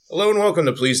Hello and welcome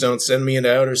to Please Don't Send Me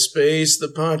into Outer Space, the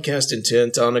podcast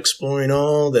intent on exploring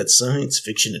all that science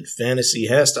fiction and fantasy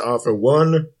has to offer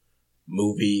one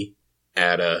movie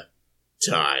at a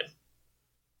time.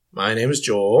 My name is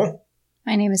Joel.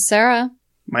 My name is Sarah.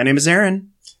 My name is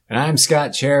Aaron. And I'm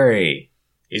Scott Cherry.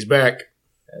 He's back.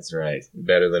 That's right.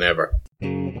 Better than ever.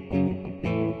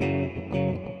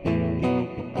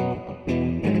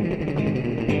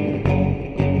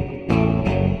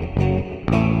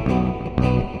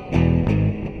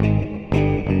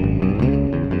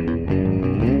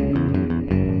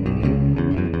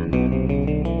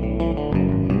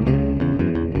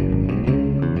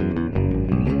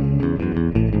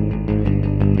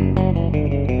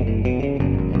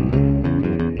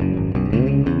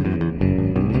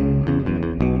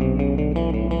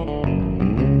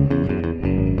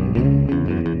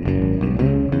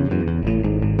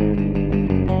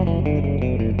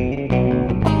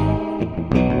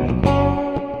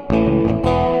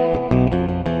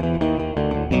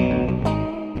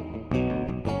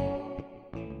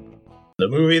 The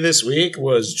movie this week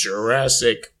was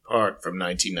Jurassic Park from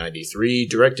 1993,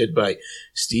 directed by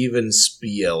Steven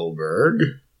Spielberg,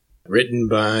 written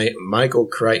by Michael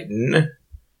Crichton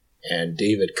and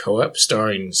David Coep,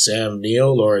 starring Sam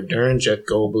Neill, Laura Dern, Jeff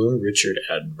Goldblum, Richard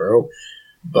Attenborough,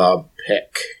 Bob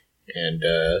Peck, and,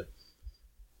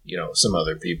 some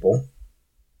other people.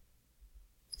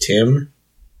 Tim,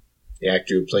 the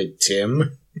actor who played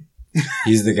Tim.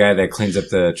 He's the guy that cleans up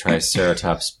the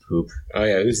Triceratops poop. Oh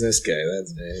yeah, who's this guy?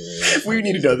 We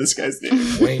need to know this guy's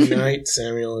name. Wayne Knight,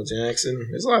 Samuel L. Jackson.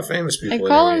 There's a lot of famous people. I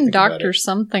call him Dr.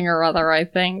 something or other, I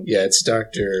think. Yeah, it's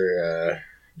Dr.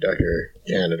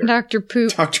 Janitor. Dr.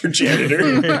 Poop. Dr. Janitor.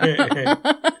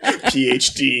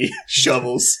 PhD.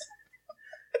 Shovels.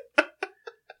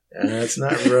 It's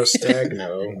not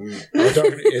Rostagno.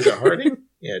 Is it Harding?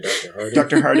 Yeah, Dr. Harding.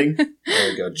 Dr. Harding. There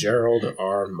we go. Gerald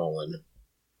R. Mullen.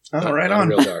 Oh, right on.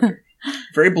 Real doctor.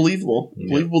 Very believable.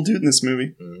 Yeah. Believable dude in this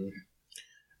movie. Mm-hmm.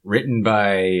 Written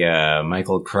by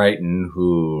Michael Crichton,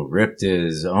 who ripped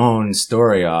his own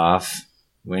story off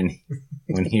when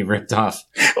he ripped off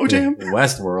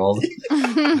Westworld.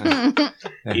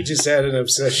 He just had an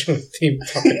obsession with theme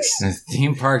parks. The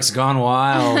theme park's gone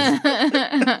wild.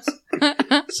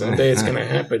 Someday it's going to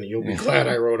happen. You'll be glad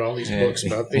I wrote all these books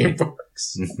about theme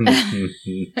parks.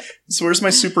 So where's my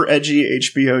super edgy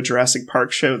HBO Jurassic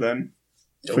Park show then?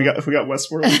 If we got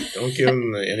Westworld. Don't give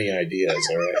him any ideas,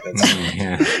 all right?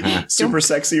 That's super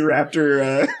sexy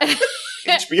raptor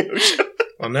HBO show.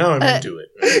 Well, now I'm into it.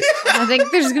 I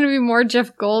think there's going to be more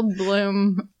Jeff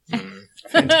Goldblum.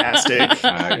 Fantastic.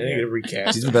 I think it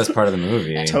recast. He's the best part of the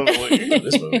movie. Totally.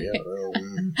 This movie,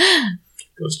 yeah.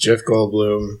 Goes Jeff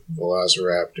Goldblum,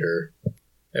 Velociraptor,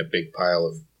 that big pile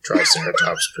of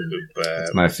Triceratops poop.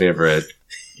 It's my favorite.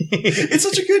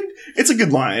 It's a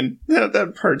good line.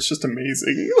 That part's just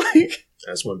amazing. Like,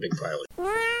 that's one big pile.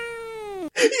 Yeah,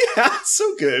 it's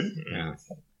so good. Yeah.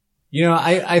 You know,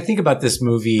 I think about this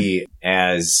movie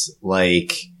as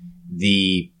like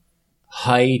the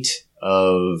height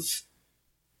of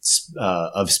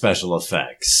special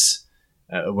effects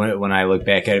when I look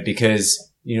back at it,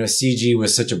 because CG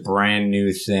was such a brand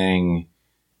new thing,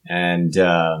 and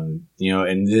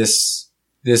and this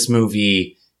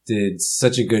movie did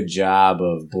such a good job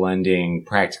of blending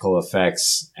practical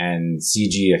effects and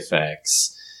CG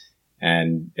effects.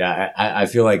 And I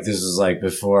feel like this was like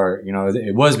before,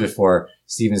 it was before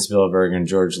Steven Spielberg and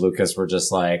George Lucas were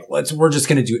just like, we're just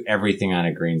going to do everything on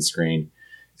a green screen.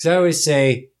 Because I always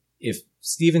say, if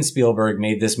Steven Spielberg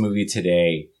made this movie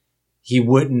today, he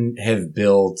wouldn't have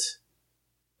built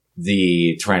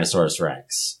the Tyrannosaurus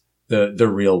Rex, the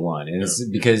real one. And it's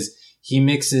because he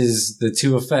mixes the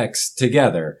two effects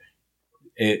together.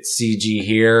 It's CG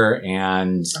here,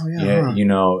 and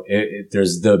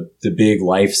there's the big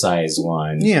life size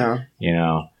one. Yeah,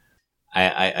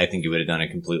 I think he would have done it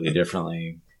completely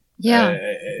differently. Yeah,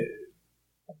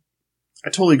 I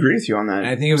totally agree with you on that.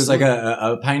 I think it was like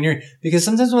a pioneer, because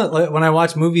sometimes when I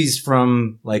watch movies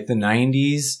from like the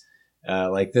 90s,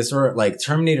 like this, or like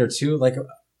Terminator 2, like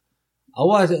I'll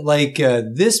watch like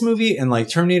this movie and like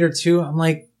Terminator 2. I'm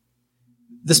like,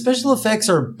 the special effects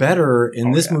are better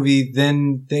in this movie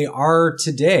than they are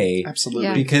today. Absolutely.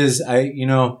 Yeah. Because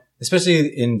especially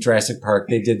in Jurassic Park,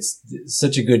 they did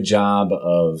such a good job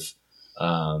of,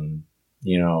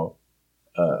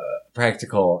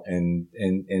 practical and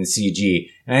CG.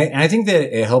 And I think that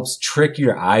it helps trick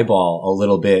your eyeball a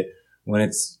little bit when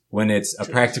it's a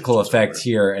practical effect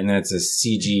here and then it's a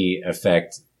CG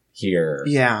effect here.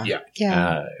 Yeah.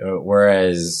 Yeah.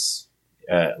 Whereas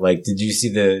like, did you see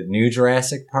the new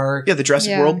Jurassic Park? Yeah, the Jurassic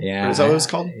Yeah. World. Yeah. Is that what it's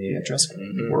called? Yeah. Jurassic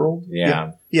Mhm. World.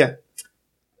 Yeah. Yeah.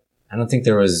 I don't think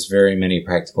there was very many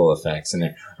practical effects in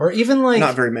there, or even like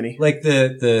Not very many. like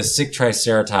the sick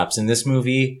Triceratops in this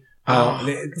movie.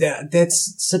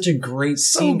 That's such a great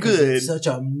So scene. 'cause good. It's such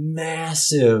a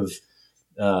massive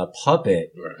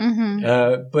puppet. Right.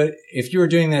 Mm-hmm. But if you were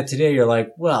doing that today, you're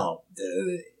like, well,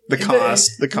 The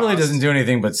cost. It really doesn't do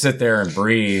anything but sit there and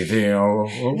breathe. You know,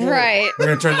 Right. We're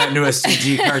gonna turn that into a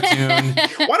CG cartoon.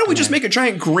 Why don't we just make a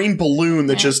giant green balloon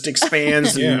that just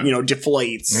expands Yeah. and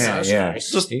deflates? Yeah, That's yeah.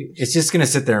 nice. Just It's just gonna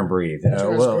sit there and breathe. That's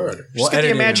good. We'll Just get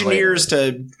edit the it in later. Imagineers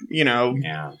to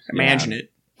Yeah, imagine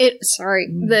it.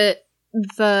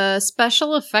 The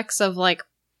special effects of like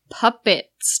puppet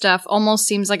stuff almost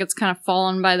seems like it's kind of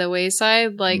fallen by the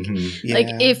wayside. Like, Mhm. like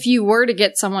Yeah. if you were to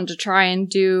get someone to try and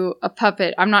do a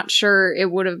puppet, I'm not sure it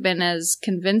would have been as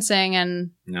convincing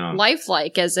and No.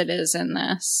 lifelike as it is in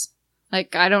this.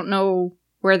 Like, I don't know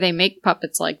where they make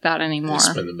puppets like that They anymore.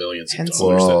 spend the millions of Hence-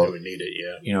 dollars Well, that they would need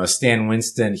it. Yeah. Stan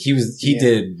Winston, he Yeah.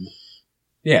 did,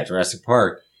 Jurassic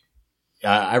Park.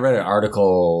 I read an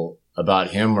article about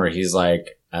him where he's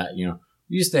like,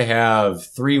 we used to have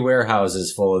 3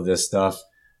 warehouses full of this stuff,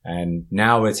 and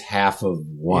now it's half of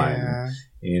one.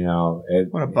 Yeah.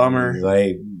 What a bummer.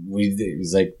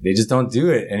 He's like, they just don't do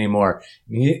it anymore.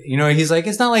 He's like,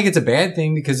 it's not like it's a bad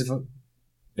thing, because if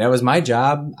that was my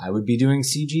job, I would be doing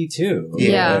CG too.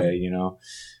 Yeah.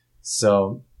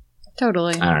 So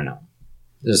Totally. I don't know.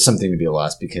 There's something to be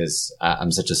lost, because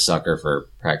I'm such a sucker for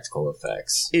practical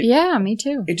effects. Yeah, me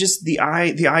too. It just the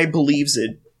eye believes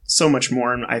it so much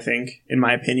more. I think, in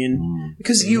my opinion,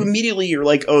 because you immediately you're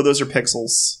like, oh, those are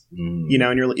pixels, and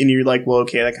you're like, well,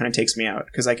 okay, that kind of takes me out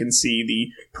because I can see the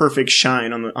perfect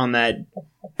shine on that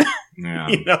Yeah.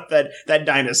 that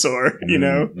dinosaur. On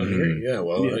here, yeah,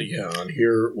 well, on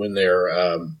here when they're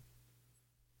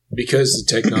because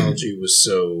the technology was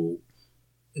so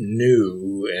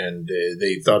new and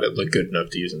they thought it looked good enough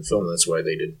to use in film. That's why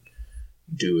they did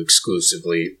do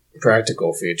exclusively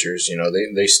practical features.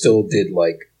 They still did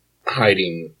like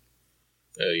hiding.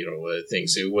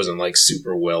 Things. It wasn't like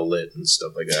super well lit and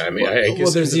stuff like that. I mean, I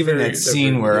guess there's even that it's a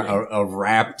scene very where moving. a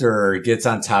raptor gets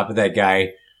on top of that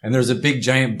guy, and there's a big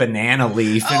giant banana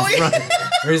leaf in front,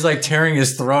 where he's like tearing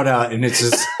his throat out, and it's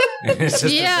just Yeah.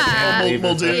 a banana leaf.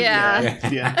 We'll do it. Yeah.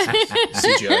 Yeah.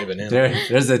 CGI banana.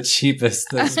 There's the cheapest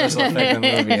special effect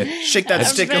in the movie. Shake that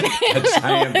stick. A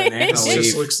giant banana This leaf.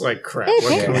 just looks like crap.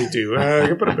 What can we do? I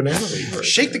can put a banana leaf. Right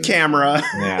Shake the there. camera.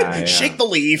 Yeah. Shake the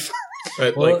leaf.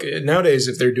 But Well- like nowadays,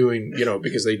 if they're doing,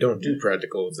 because they don't do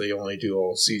practical, if they only do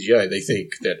all CGI, they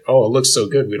think that it looks so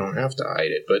good, we don't have to hide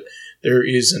it. But there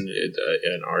is an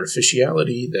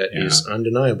artificiality that is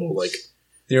undeniable. Like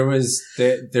There was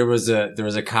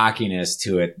a cockiness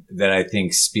to it that I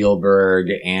think Spielberg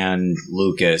and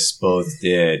Lucas both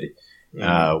did,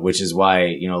 which is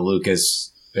why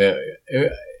Lucas.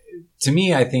 To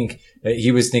me, I think that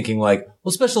he was thinking like,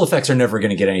 well, special effects are never going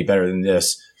to get any better than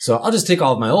this, so I'll just take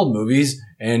all of my old movies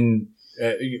and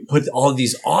put all of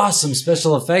these awesome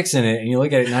special effects in it. And you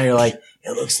look at it now, you're like,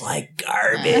 it looks like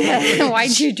garbage.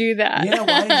 Why'd you do that? Yeah,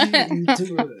 why did you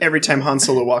do it? Every time Han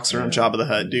Solo walks around Jabba the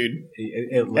Hutt, dude.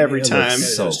 Every time.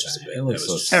 Looks so That was just bad. bad. It looks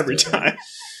That was so Every stupid. time.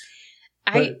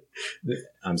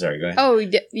 I'm sorry, go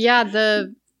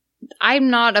ahead. I'm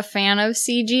not a fan of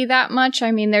CG that much.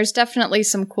 I mean, there's definitely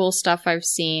some cool stuff I've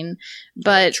seen,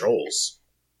 but Trolls.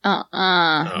 my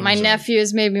sorry. nephew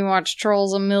has made me watch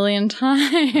Trolls a million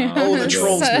times. Oh, the Okay.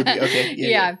 Trolls movie. Okay.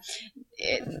 Yeah.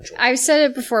 I've said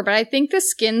it before, but I think the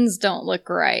skins don't look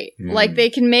right. Mm. Like, they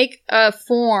can make a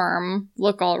form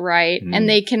look all right, Mm. and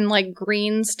they can, like,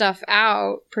 green stuff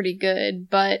out pretty good,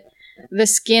 but the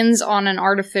skins on an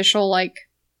artificial, like,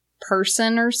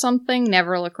 person or something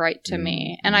never look right to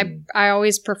me. And I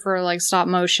always prefer, like, stop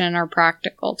motion or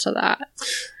practical to that.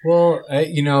 Well,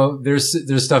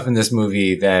 there's stuff in this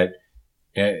movie that,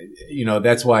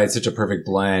 that's why it's such a perfect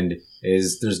blend.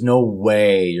 Is there's no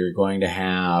way you're going to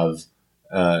have,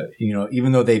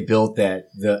 even though they built a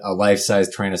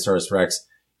life-size Tyrannosaurus Rex,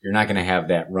 you're not going to have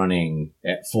that running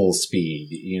at full speed.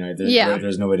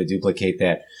 There's no way to duplicate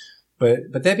that.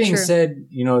 But that being True. said,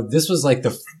 this was like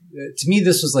to me,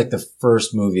 this was like the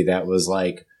first movie that was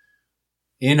like,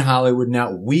 in Hollywood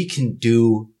now, we can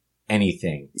do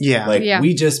anything. Yeah.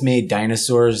 We just made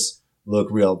dinosaurs look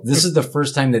real. This is the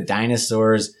first time that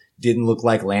dinosaurs didn't look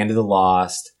like Land of the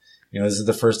Lost. This is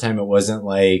the first time it wasn't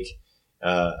like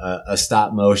a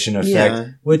stop motion effect, Yeah.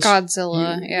 which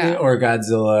Godzilla, yeah. or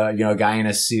Godzilla, a guy in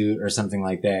a suit or something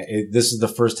like that. This is the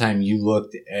first time you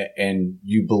looked and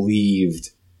you believed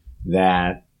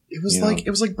that it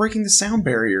was like breaking the sound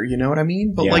barrier, you know what I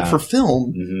mean? But like Yeah. for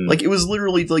film, Mhm. like it was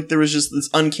literally like there was just this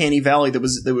uncanny valley that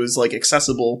was like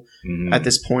accessible Mhm. at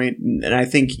this point, and I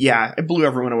think it blew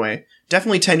everyone away.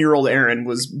 Definitely 10-year-old Aaron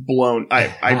was blown.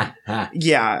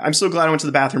 I'm so glad I went to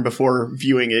the bathroom before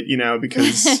viewing it, you know,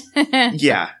 because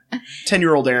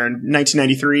 10-year-old Aaron,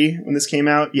 1993 when this came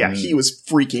out, he was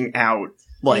freaking out.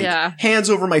 Like hands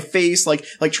over my face, like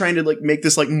trying to like make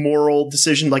this like moral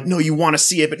decision, like no, you want to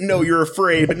see it, but no, you're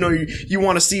afraid, but no, you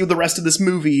want to see the rest of this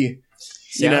movie.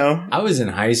 You know, I was in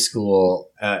high school,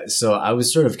 so I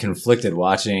was sort of conflicted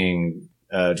watching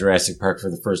Jurassic Park for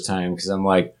the first time because I'm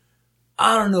like,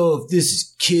 I don't know if this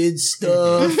is kid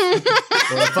stuff, or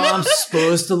if I'm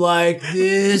supposed to like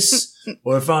this,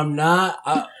 or if I'm not.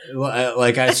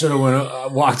 I sort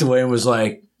of walked away and was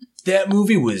like, that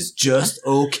movie was just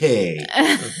okay.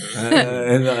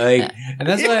 And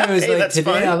that's why I was like,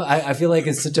 today I feel like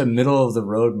it's such a middle of the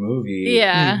road movie.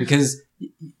 Yeah. Because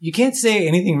you can't say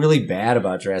anything really bad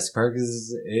about Jurassic Park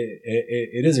because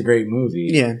it is a great movie.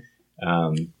 Yeah.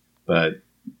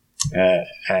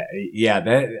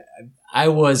 I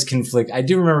was conflicted. I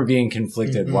do remember being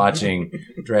conflicted watching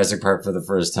Jurassic Park for the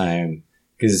first time.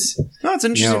 Because no, it's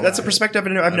interesting. That's a perspective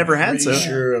I've never had. So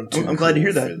sure I'm glad to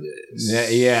hear that.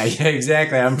 Yeah,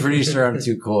 exactly. I'm pretty sure I'm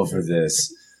too cool for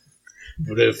this.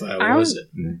 But if I wasn't,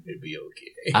 it'd be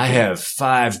okay. I have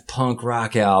 5 punk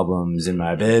rock albums in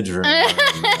my bedroom.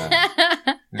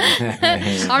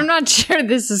 I'm not sure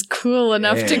this is cool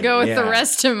enough to go with the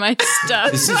rest of my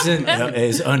stuff. This isn't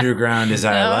as underground as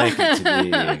I like it to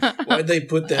be. Why'd they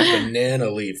put that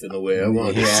banana leaf in the way I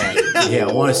want to see it? Yeah,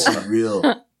 I want to see real.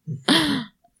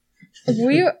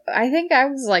 I think I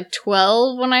was like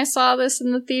 12 when I saw this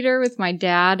in the theater with my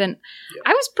dad, and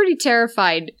I was pretty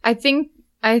terrified. I think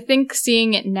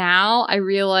seeing it now, I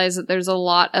realize that there's a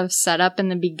lot of setup in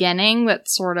the beginning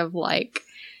that's sort of like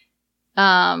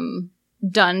done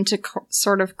to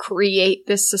sort of create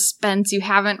this suspense. You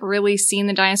haven't really seen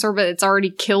the dinosaur, but it's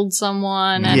already killed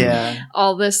someone, and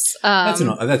all this. That's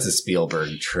a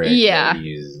Spielberg trick. Yeah, that he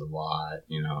uses a lot.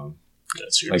 You know.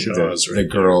 That's your like Jaws, the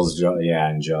girl's jaw,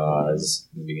 and Jaws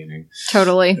in the beginning.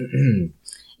 Totally.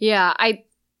 Yeah, I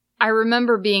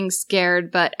remember being scared,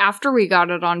 but after we got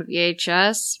it on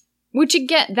VHS, which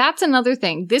again, that's another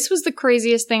thing. This was the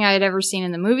craziest thing I had ever seen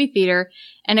in the movie theater,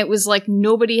 and it was like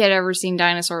nobody had ever seen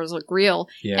dinosaurs look real.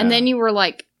 Yeah. And then you were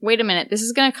like, wait a minute, this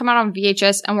is going to come out on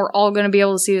VHS, and we're all going to be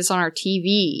able to see this on our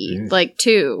TV, like,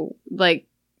 too. Like,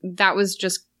 that was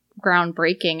just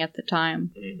groundbreaking at the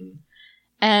time. Mm-hmm.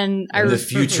 And in the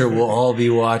future, we'll all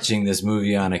be watching this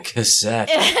movie on a cassette.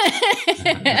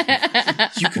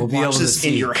 You could watch this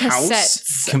in your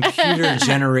house.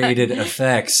 Computer-generated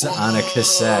effects on a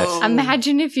cassette.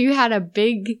 Imagine if you had a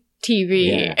big TV.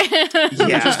 Yeah.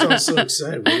 I'm so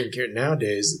excited. We didn't care.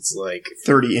 Nowadays, it's like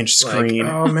 30-inch screen.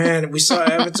 Like, oh man, we saw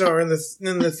Avatar in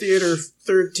the theater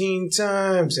 13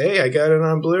 times. Hey, I got it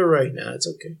on Blu-ray. Nah, it's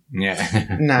okay. Yeah,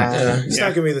 it's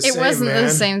not gonna be the same. It wasn't the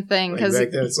same thing because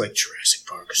back then it's like Jurassic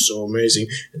Park is so amazing,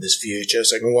 and this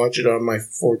VHS I can watch it on my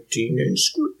 14-inch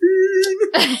screen.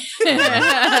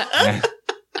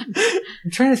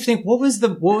 I'm trying to think. What was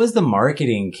the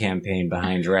marketing campaign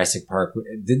behind Jurassic Park?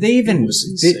 Did they even? It was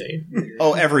insane.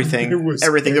 Everything.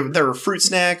 Everything. There were fruit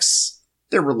snacks.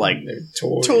 There were like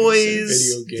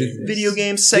toys, video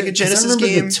games, Sega Genesis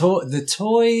games. The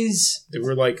toys. There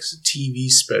were like TV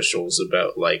specials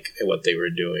about like what they were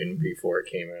doing before it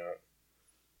came out.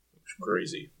 It was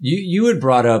crazy. You had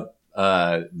brought up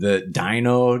the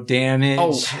dino damage.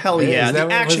 Oh hell yeah! The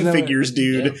action figures,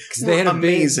 dude. Because they had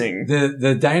amazing.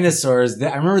 The dinosaurs.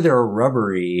 I remember they were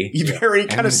rubbery. Very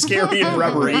kind of scary and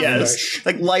rubbery. Yes,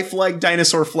 like lifelike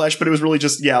dinosaur flesh, but it was really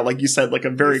just like you said, like a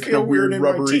very kind of weird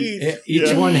rubbery.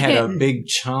 Each one had a big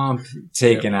chomp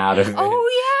taken out of it. Oh yeah.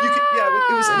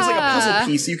 It was like a puzzle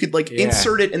piece. You could like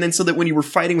insert it, and then so that when you were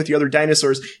fighting with the other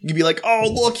dinosaurs, you could be like, "Oh,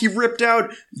 look, he ripped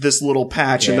out this little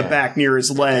patch in the back near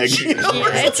his leg." You know?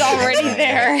 It's already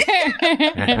there.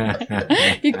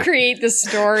 You create the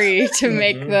story to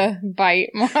make the bite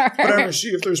more. Whatever. See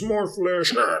if there's more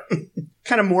flesh.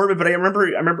 Kind of morbid, but I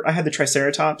remember I had the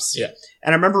Triceratops. Yeah,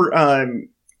 and I remember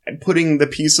putting the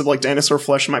piece of like dinosaur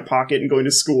flesh in my pocket and going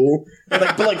to school,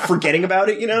 but forgetting about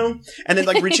it, you know, and then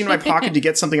like reaching in my pocket to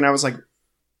get something, and I was like.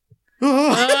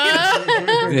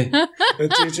 The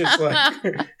teacher's like,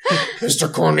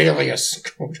 Mr. Cornelius,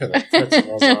 go to the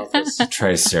principal's office.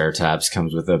 Triceratops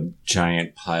comes with a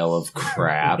giant pile of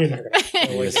crap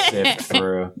to sift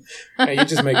through. Hey, you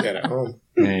just make that at home.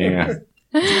 Yeah.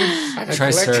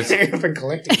 I've been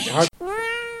collecting dog.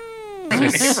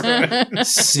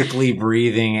 Sickly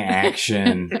breathing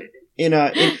action.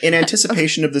 in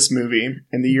anticipation of this movie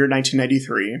in the year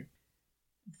 1993,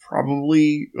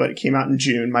 probably it came out in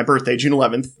June, my birthday, June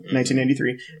 11th,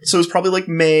 1993. So it was probably like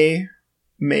May,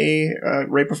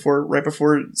 right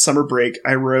before summer break.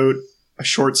 I wrote a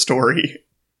short story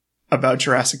about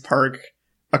Jurassic Park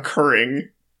occurring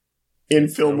in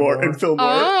Fillmore.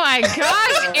 Oh my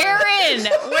gosh, Aaron,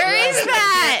 where is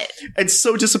that? It's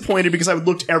so disappointed because I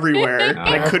looked everywhere and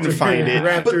I couldn't find it.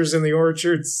 Raptors in the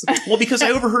orchards. Well, because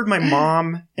I overheard my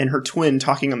mom and her twin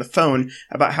talking on the phone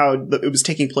about how it was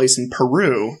taking place in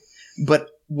Peru, but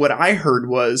what I heard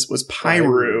was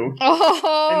Piru.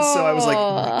 Oh. And so I was like,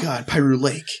 oh my god, Piru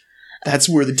Lake. That's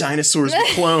where the dinosaurs were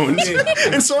cloned.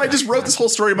 And so I just wrote this whole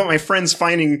story about my friends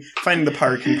finding the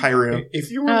park in Piru.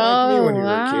 If you were like me when you were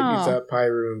a kid, you thought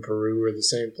Piru and Peru were the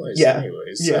same place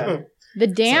anyways. So. Yeah. The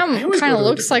dam kind of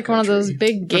looks like one of those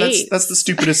big gates. That's the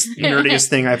stupidest, nerdiest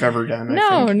thing I've ever done.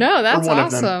 No, that's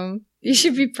awesome. You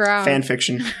should be proud. Fan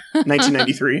fiction,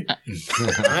 1993.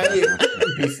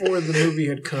 Before the movie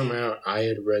had come out, I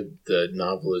had read the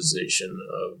novelization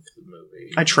of the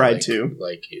movie. I tried to.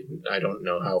 I don't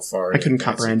know how far. I couldn't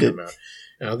comprehend it.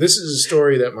 Now, this is a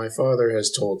story that my father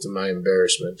has told to my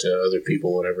embarrassment to other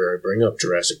people whenever I bring up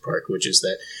Jurassic Park, which is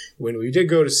that when we did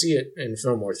go to see it in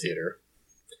Fillmore Theater,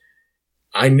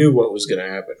 I knew what was going to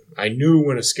happen. I knew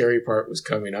when a scary part was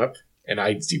coming up, and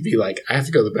I'd be like, I have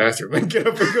to go to the bathroom, and get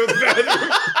up and go to the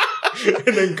bathroom,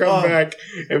 and then come back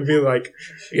and be like,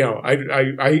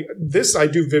 I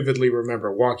do vividly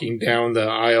remember walking down the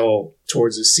aisle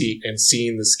towards a seat and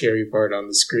seeing the scary part on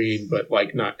the screen, but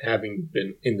like not having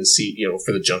been in the seat,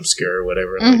 for the jump scare or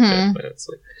whatever. Mm-hmm. Like that. It's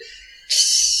like,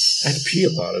 I had to pee a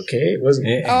lot, okay? It wasn't.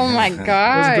 Oh my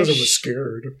gosh! It wasn't because I was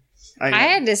scared. I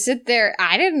had to sit there.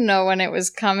 I didn't know when it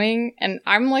was coming, and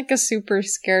I'm like a super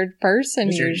scared person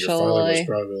usually. Your father was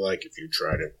probably like, if you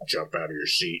try to jump out of your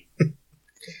seat.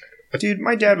 Dude,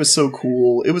 my dad was so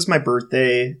cool. It was my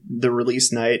birthday, the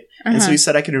release night, and so he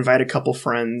said I could invite a couple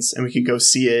friends, and we could go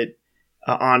see it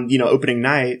on opening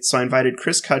night. So I invited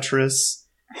Chris Cuttress,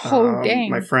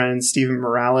 my friend Steven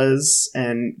Morales,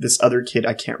 and this other kid.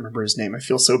 I can't remember his name. I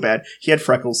feel so bad. He had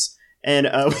freckles. And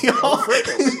we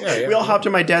all hopped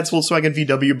in my dad's Volkswagen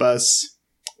VW bus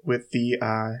with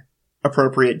the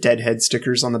appropriate Deadhead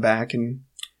stickers on the back and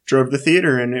drove to the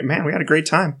theater. And man, we had a great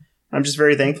time. I'm just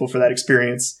very thankful for that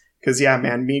experience. Because, me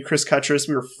and Chris Cuttress,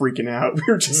 we were freaking out. We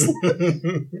were just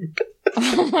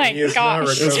oh my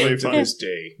gosh. It was really fun. This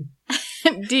day.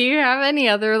 Do you have any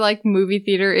other movie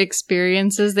theater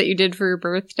experiences that you did for your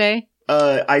birthday?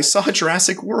 I saw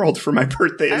Jurassic World for my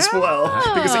birthday as well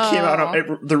because it came out.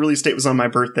 The release date was on my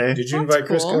birthday. Did you invite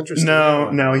Chris Cuttress?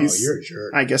 No, he's. You're a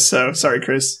jerk. I guess so. Sorry,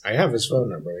 Chris. I have his phone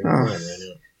number. Right now.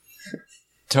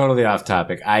 Totally off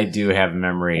topic. I do have a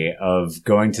memory of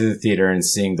going to the theater and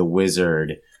seeing The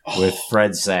Wizard with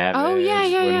Fred Savage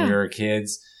when we were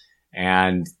kids,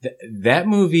 and that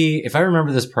movie, if I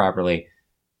remember this properly,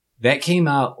 that came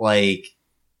out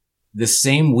the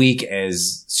same week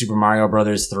as Super Mario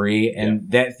Brothers 3, and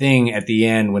that thing at the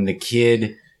end when the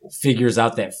kid figures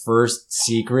out that first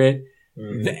secret,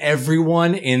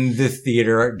 everyone in the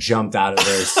theater jumped out of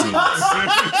their seats.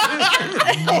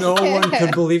 No one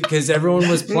could believe, because everyone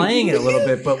was playing it a little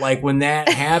bit, but when that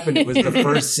happened, it was the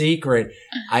first secret.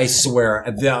 I swear,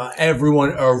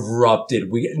 everyone erupted.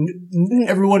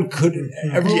 Everyone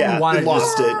wanted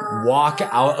to walk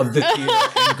out of the theater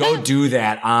and go do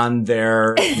that on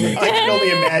their. I can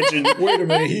only imagine. Wait a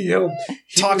minute, he yelled.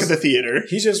 Talk of the theater.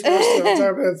 He just rushed on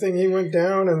top of that thing. He went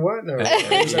down and what? No. Wait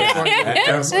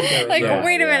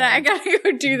a minute, I gotta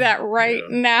go do that right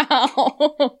now.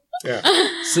 Yeah.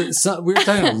 So we were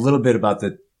talking a little bit about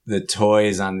the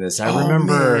toys on this. I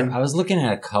remember I was looking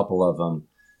at a couple of them.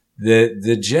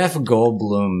 The Jeff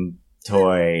Goldblum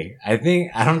toy. I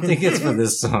don't think it's for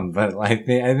this one, but I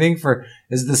think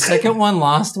is the second one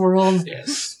Lost World?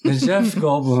 Yes. The Jeff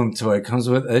Goldblum toy comes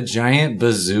with a giant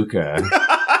bazooka.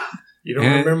 You don't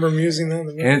remember him using that in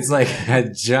the movie? And it's like a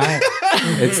giant.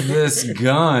 It's this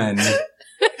gun.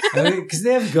 Because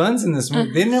they have guns in this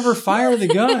movie. They never fire the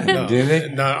gun, do they?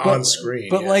 Not on screen.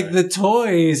 But the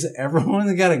toys,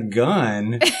 everyone's got a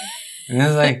gun. And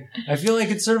it's I feel like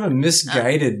it's sort of a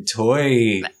misguided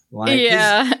toy line.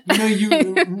 Yeah.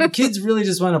 Kids really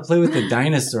just want to play with the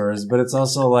dinosaurs, but it's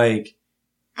also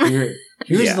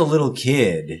here's the little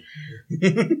kid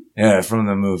from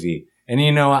the movie. And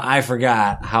I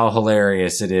forgot how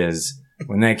hilarious it is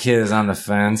when that kid is on the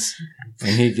fence and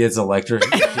he gets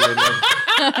electrocuted.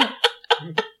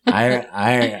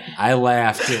 I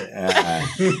laughed,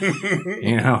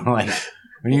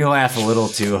 when you laugh a little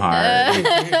too hard.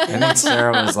 I think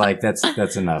Sarah was like, "That's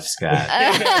enough, Scott."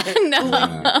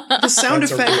 The sound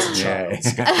That's a effects. real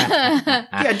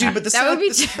Yeah, dude, but the That sound would be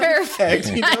the sound terrifying.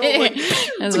 effect, you know, like,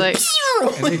 It's like,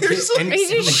 he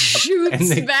just shoots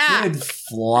the back. kid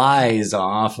flies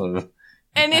off of.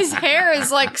 And his hair is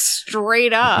like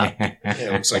straight up. Yeah,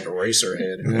 it looks like a racer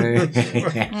head.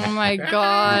 Oh my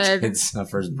god. Kid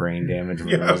suffers brain damage from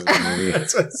Yeah. the rest of the movie.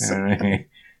 That's what it's-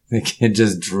 The kid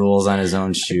just drools on his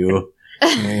own shoe.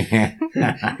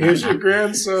 Here's your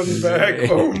grandson back.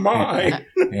 Oh my.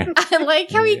 I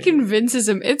like how he convinces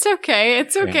him, it's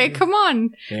okay, come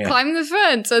on, Yeah. climb the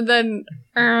fence, and then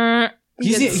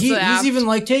He's gets slapped. even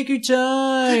like, take your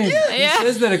time. Yeah. He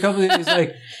says that a couple of times.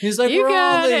 He's like, You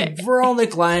got we're only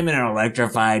climbing an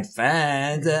electrified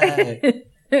fence. Yeah,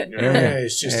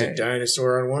 it's just a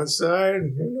dinosaur on one side.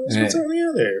 And who knows what's on the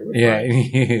other?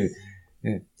 Yeah.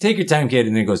 Take your time, kid.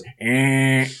 And then it goes,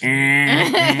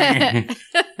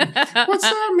 What's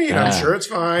that mean? I'm sure it's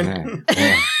fine.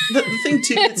 the thing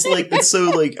too, it's so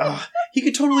like, he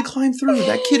could totally climb through.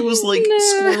 That kid was like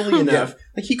squirrely enough.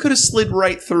 Like he could have slid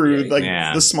right through like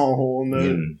Yeah. the small hole in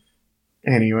the.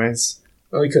 Anyways,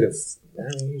 Well, he could have.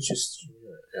 I mean, he just.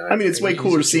 I mean, it's way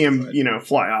cooler to see him,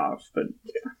 fly off. But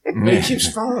But he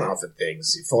keeps falling off of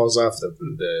things. He falls off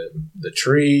the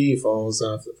tree. He falls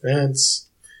off the fence.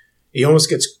 He almost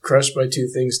gets crushed by two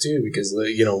things too, because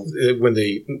when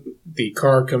the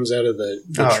car comes out of the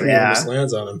tree and almost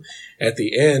lands on him. At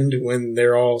the end, when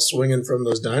they're all swinging from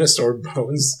those dinosaur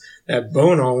bones, that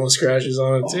bone almost crashes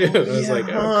on him too. I was like,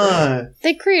 oh,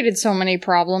 They created so many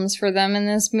problems for them in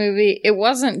this movie. It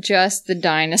wasn't just the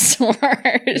dinosaurs.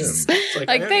 It's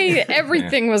like,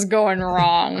 Everything was going I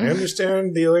wrong.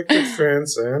 understand the electric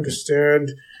fence. I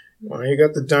understand why you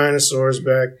got the dinosaurs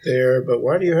back there, but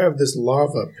why do you have this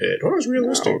lava pit? Oh, it's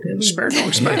realistic. spare no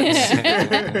expense.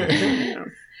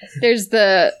 There's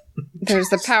the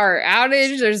power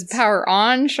outage. There's the power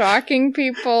on, shocking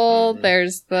people.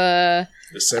 There's the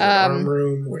The severed arm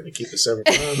room where they keep the severed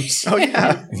arms. Oh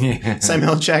yeah, Yeah.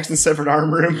 Samuel L. Jackson's severed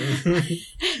arm room.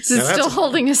 is still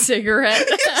holding a cigarette.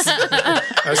 I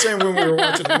was saying when we were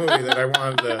watching the movie that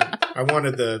I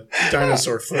wanted the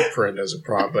dinosaur footprint as a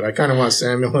prop, but I kind of want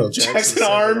Samuel L. Jackson's Jackson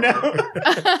arm severed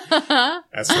now.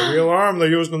 That's the real arm they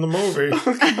used in the movie.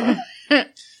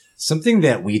 Something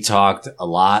that we talked a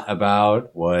lot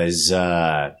about was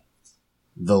the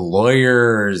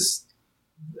lawyer's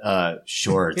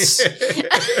shorts.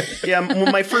 Yeah,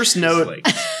 well, my first note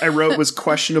I wrote was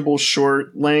questionable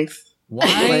short length.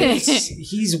 Why?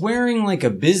 He's wearing like a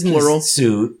business Plural.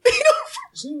 suit.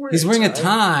 He's wearing a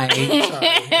tie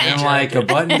and like a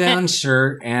button-down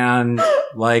shirt and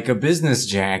like a business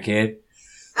jacket,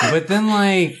 but then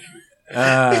like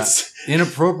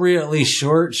inappropriately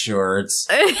short shorts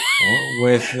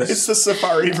with. It's the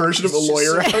safari version of a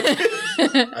lawyer outfit.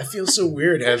 I feel so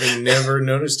weird having never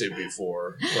noticed it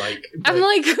before. I'm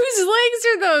like, whose legs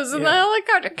are those in the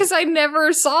helicopter? Because I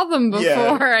never saw them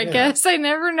before. I guess I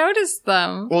never noticed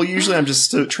them. Well, usually I'm just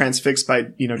so transfixed by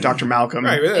Dr. Malcolm.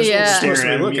 Right, but that's what it's supposed to Staring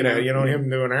be at looking him, at. You know, him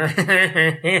doing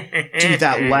that. Dude,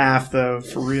 that laugh though,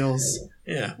 for reals.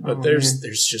 Yeah, but there's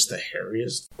just the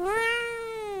hairiest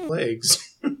legs.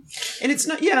 And it's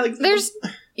not. Yeah, like There's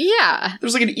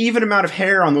like an even amount of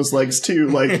hair on those legs too.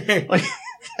 Like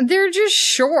they're just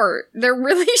short. They're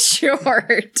really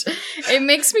short. It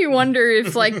makes me wonder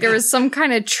if like there was some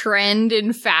kind of trend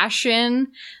in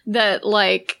fashion that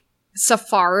like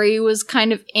safari was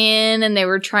kind of in, and they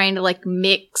were trying to like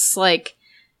mix like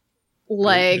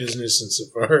business and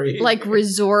safari, like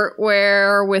resort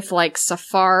wear with like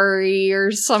safari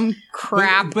or some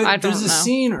crap. But I don't there's know. a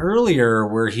scene earlier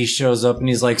where he shows up and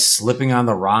he's like slipping on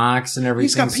the rocks and everything.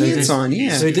 He's got pants on,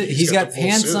 yeah. So he's got the full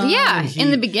pants suit. on. Yeah, and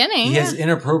in the beginning. He has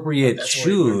inappropriate That's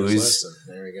where he learned his shoes. lesson.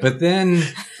 There we go.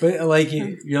 But like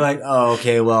you're like, oh,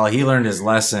 okay, well, he learned his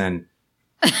lesson.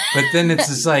 But then it's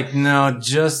just like, no,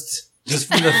 just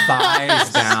from the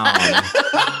thighs down.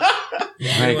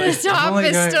 Like, The top I'm only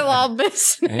is going- still all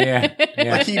business. Yeah.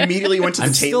 like he immediately went to the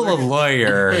I'm tailor. still a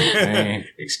lawyer. I mean,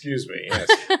 Excuse me. Yes.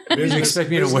 You expect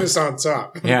me to wear- business on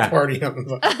top. Yeah. Party on the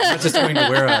bottom. I'm not just going to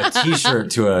wear a t-shirt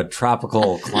to a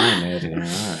tropical climate. You know.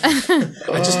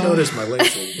 I just noticed my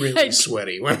legs were really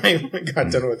sweaty when I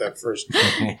got done with that first.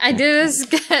 I did a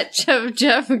sketch of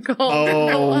Jeff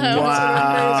Goldblum. Oh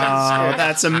wow, sketch.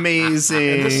 that's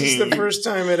amazing. This is the first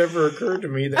time it ever occurred to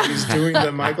me that he's doing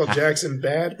the Michael Jackson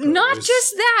bad pose. Not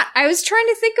just that. I was trying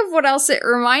to think of what else it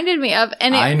reminded me of,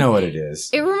 and I it know what it is.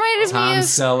 reminded Tom me of.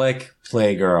 Selleck,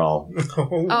 Playgirl.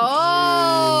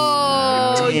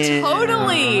 Oh, Damn.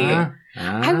 totally.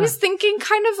 I was thinking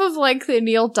kind of like the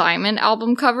Neil Diamond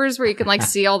album covers where you can like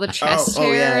see all the chest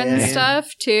hair and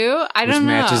stuff too. I don't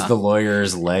know. Matches the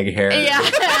lawyer's leg hair. Yeah.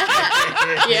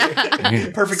 Yeah.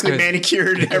 Perfectly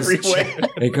manicured every way.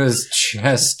 It goes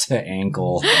chest to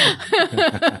ankle.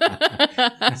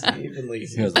 Evenly.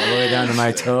 It goes all the way down to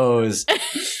my toes.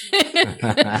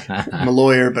 I'm a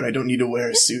lawyer, but I don't need to wear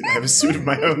a suit. I have a suit of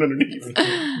my own underneath.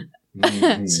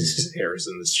 His hair is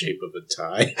in the shape of a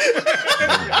tie.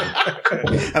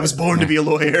 I was born to be a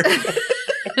lawyer.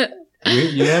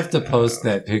 You have to post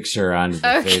that picture on the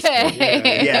Facebook.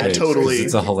 Yeah, page, totally. 'cause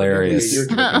it's a hilarious You're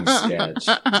doing sketch.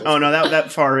 Oh no,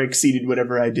 that far exceeded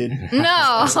whatever I did. No.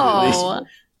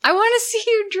 I want to see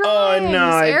you draw. Oh no,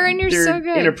 Aaron, you're they're so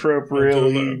good.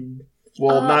 Inappropriately.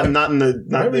 Well, not in the.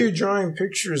 Not Maybe the, you're drawing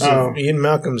pictures of Ian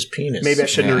Malcolm's penis. maybe I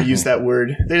shouldn't have used that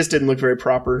word. They just didn't look very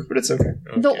proper, but it's okay.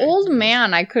 The old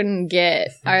man I couldn't get.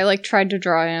 I like tried to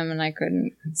draw him and I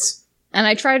couldn't. And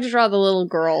I tried to draw the little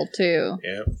girl too.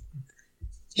 Yeah.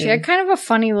 She had kind of a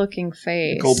funny looking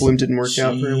face. Goldblum didn't work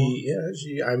out very well. Yeah,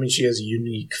 she has a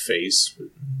unique face.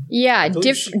 Yeah, I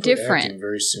believe she quit different. acting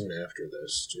very soon after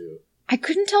this, too. I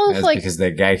couldn't tell if That's like because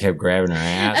that guy kept grabbing her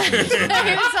ass. he was like,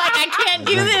 I can't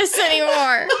do this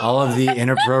anymore. All of the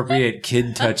inappropriate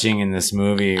kid touching in this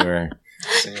movie where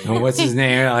and what's his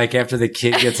name? Like after the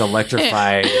kid gets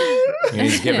electrified,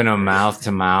 he's giving him mouth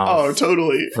to mouth. Oh,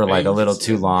 totally. For like a little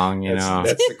too long, you know.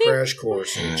 That's the crash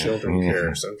course in children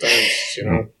care. Sometimes,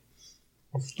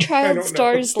 Child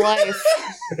star's life.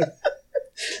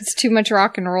 It's too much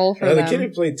rock and roll for the them. kid who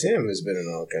played Tim has been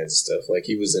in all kinds of stuff. Like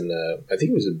he was in, I think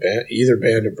he was in either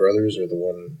Band of Brothers or the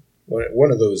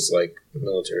one of those like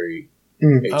military.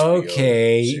 HBO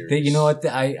Okay, series. you know what?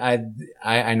 I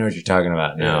know what you're talking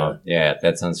about now. Yeah,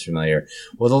 that sounds familiar.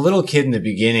 Well, the little kid in the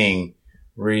beginning,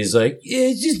 where he's like, "Yeah,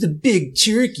 it's just a big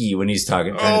turkey," when he's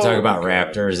trying to talk about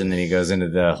raptors, and then he goes into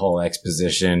the whole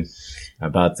exposition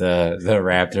about the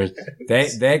raptors.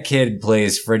 That kid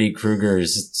plays Freddy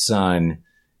Krueger's son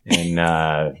in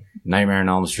Nightmare on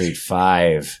Elm Street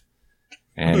 5.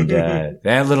 And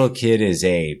that little kid is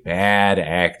a bad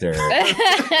actor.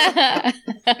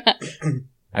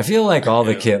 I feel like all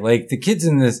the kids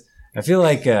in this, I feel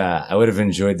like I would have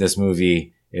enjoyed this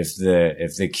movie if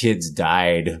the kids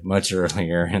died much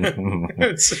earlier and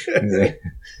the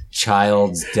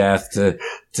child's death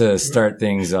to start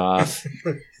things off.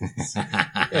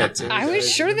 I was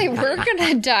sure they were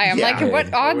gonna die. I'm like,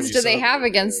 what odds do they have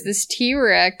against this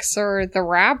T-Rex or the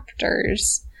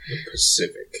raptors? The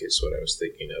Pacific is what I was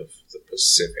thinking of. The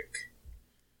Pacific.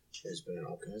 He's been in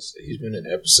all kinds. He's been in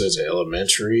episodes of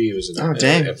Elementary. He was in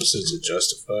episodes of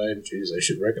Justified. Jeez, I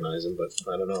should recognize him, but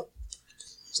I don't know.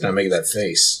 He's not making that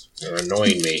face. They're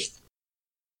annoying me.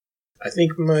 I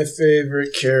think my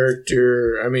favorite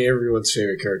character. I mean, everyone's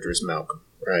favorite character is Malcolm,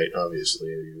 right? Obviously,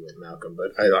 you love Malcolm,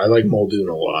 but I like Muldoon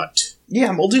a lot.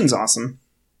 Yeah, Muldoon's awesome.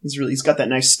 He's got that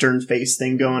nice stern face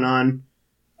thing going on.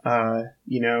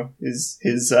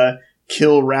 His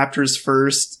kill raptors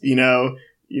first,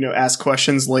 ask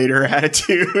questions later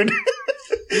attitude.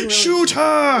 Shoot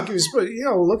her! He was,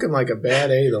 looking like a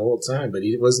bad A the whole time, but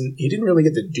he didn't really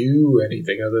get to do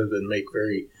anything other than make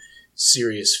very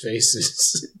serious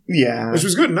faces. Yeah. Which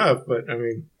was good enough, but I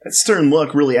mean, that stern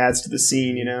look really adds to the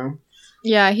scene,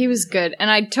 Yeah, he was good.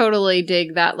 And I totally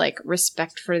dig that, like,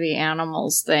 respect for the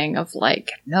animals thing of,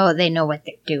 like, no, they know what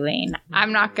they're doing.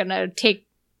 I'm not gonna take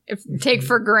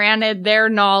for granted their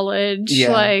knowledge.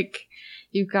 Yeah. Like,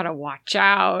 you've got to watch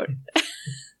out.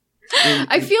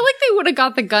 I feel like they would have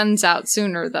got the guns out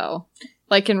sooner, though.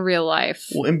 Like in real life.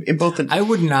 Well, in both I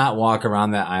would not walk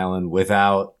around that island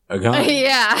without a gun.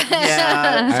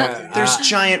 Yeah. There's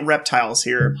giant reptiles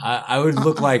here. I would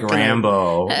look like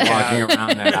Rambo walking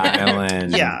around that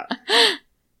island. Yeah.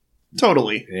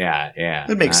 Totally. Yeah.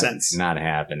 That makes sense. Not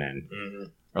happening. mm-hmm.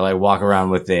 Or like walk around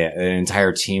with an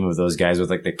entire team of those guys with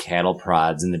like the cattle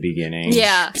prods in the beginning.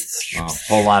 Yeah. A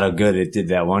whole lot of good it did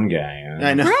that one guy.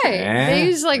 I know. Right. Yeah, They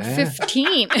used like yeah.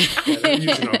 15. They're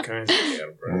using all kinds of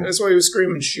cattle prods. That's why he was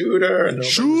screaming, "Shoot her!" And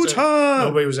Shoot her!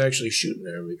 Nobody was actually shooting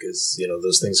her because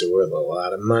those things are worth a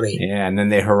lot of money. Yeah, and then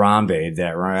they Harambe'd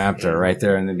that raptor right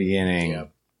there in the beginning.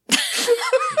 Yep.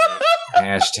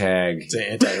 Hashtag. It's an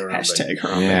anti-Harambe. Hashtag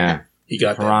Harambe. Yeah. He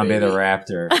got that Harambe baby. the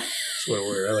raptor. That's what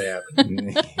really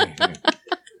happened.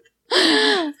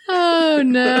 Oh,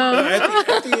 no.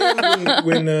 At the end,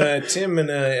 when Tim and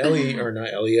Ellie, or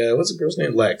not Ellie, what's the girl's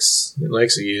name? Lex.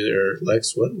 Lexi, or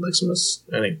Lex, what? Leximus?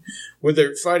 I think. Where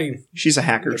they're fighting. She's a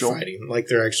hacker, They're Joel. fighting. Like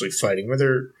they're actually fighting. Where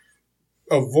they're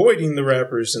avoiding the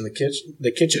raptors in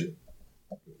the kitchen.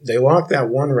 They lock that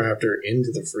one raptor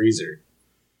into the freezer.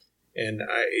 And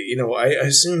I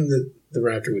assumed that the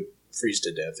raptor would freeze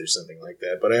to death or something like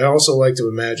that. But I also like to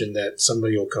imagine that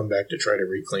somebody will come back to try to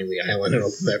reclaim the island and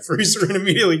open that freezer and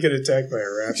immediately get attacked by a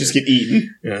raptor. Just get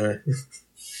eaten.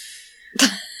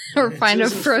 Or find a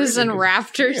Just frozen freaking-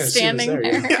 raptor Yeah, as soon as standing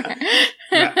there, there.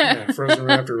 Yeah, frozen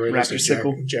raptor right next to Raptor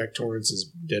sickle. Jack Torrance's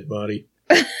dead body.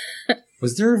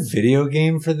 Was there a video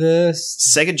game for this?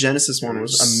 Sega Genesis one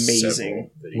was amazing.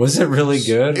 Several Was it really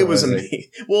good? It or was it- amazing.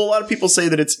 Well, a lot of people say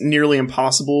that it's nearly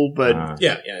impossible, but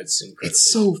Yeah, it's incredible. it's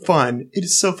so fun. It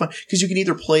is so fun because you can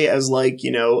either play as like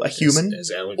a human. As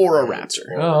Alan or a Grant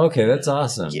raptor. Oh, okay, that's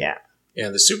awesome. Yeah, Yeah,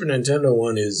 the Super Nintendo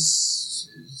one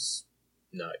is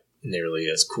not nearly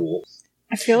as cool.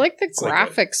 I feel like the It's like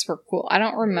graphics were cool. I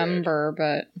don't remember,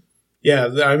 but Yeah,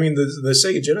 I mean the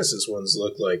Sega Genesis ones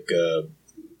look like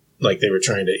they were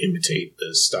trying to imitate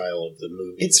the style of the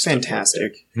movie. it's and stuff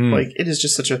fantastic. Hmm. Like it is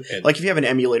just such a And- like if you have an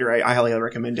emulator, I highly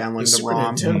recommend Like that. downloading The the Super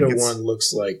ROM. Nintendo It's- one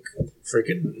looks like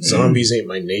freaking Zombies Ain't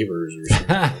My Neighbors or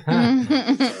something.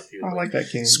 I like that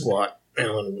game. Squat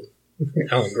Alan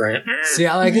Grant. See,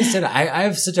 like I said, I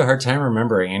have such a hard time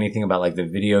remembering anything about like the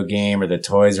video game or the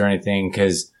toys or anything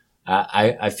because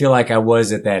I feel like I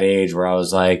was at that age where I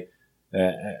was like,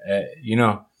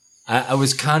 I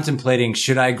was contemplating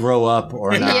should I grow up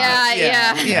or not.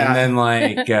 yeah. And then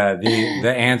like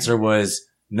the answer was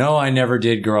no, I never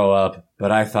did grow up,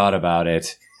 but I thought about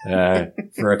it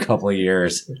for a couple of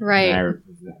years. Right. And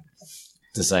I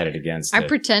decided against I it.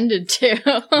 pretended to.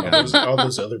 All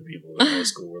those other people in high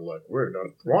school were like, we're not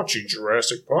watching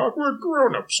Jurassic Park, we're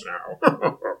grown-ups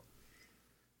now.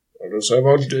 Let us have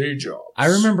our day jobs. I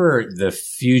remember The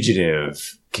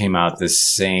Fugitive came out the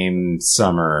same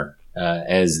summer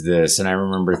as this, and I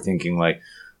remember thinking like,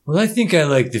 well, I think I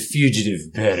like The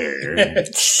Fugitive better.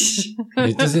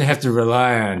 It doesn't have to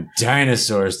rely on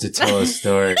dinosaurs to tell a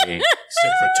story. Except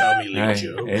for Tommy Lee Right?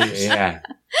 Jones. Yeah.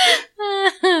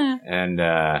 And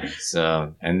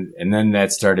and then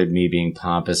that started me being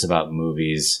pompous about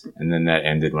movies, and then that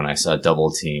ended when I saw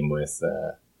Double Team with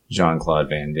Jean-Claude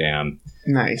Van Damme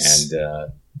Nice.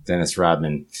 and Dennis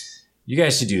Rodman. You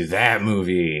guys should do that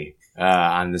movie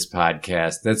on this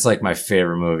podcast. That's like my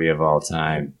favorite movie of all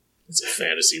time. It's a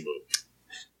fantasy book.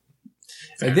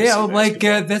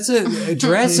 That's a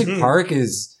Jurassic Park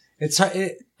is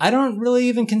I don't really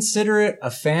even consider it a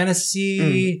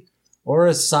fantasy or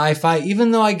a sci-fi, even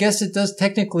though I guess it does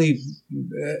technically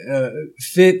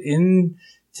fit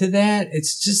into that.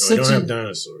 It's just We don't such have a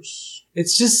dinosaurs.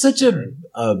 it's just such a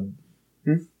Do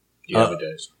you have a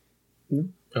dinosaur?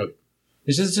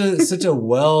 it's just such a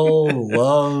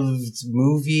well-loved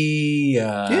movie.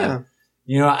 Yeah.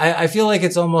 I feel like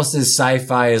it's almost as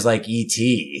sci-fi as like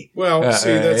E.T. Well, see,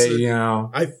 that's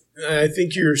I I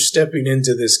think you're stepping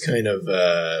into this kind of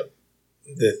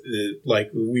like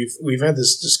we've had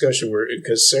this discussion where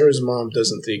because Sarah's mom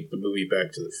doesn't think the movie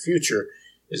Back to the Future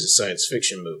is a science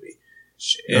fiction movie,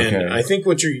 and Okay. I think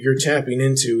what you're tapping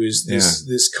into is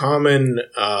this common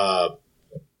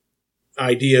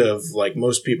idea of like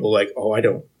most people like, oh, I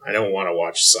don't want to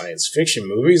watch science fiction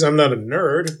movies. I'm not a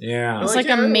nerd. yeah. It's Like, like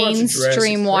yeah, a I'd watch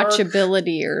mainstream Jurassic Park.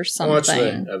 watchability or I watch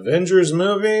something. the Avengers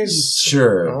movies,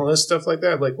 Sure. all this stuff like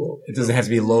that. Like, well, It doesn't have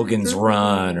to be Logan's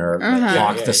Run or Uh-huh.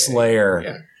 Hawk Yeah, the Slayer.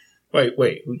 yeah.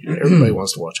 Wait. Everybody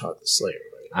wants to watch Hawk the Slayer,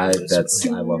 right?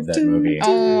 I love that movie.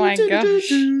 Oh my gosh.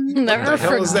 Never the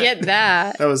hell is that? forget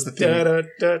that. That was the thing. Da, da,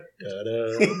 da, da,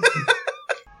 da.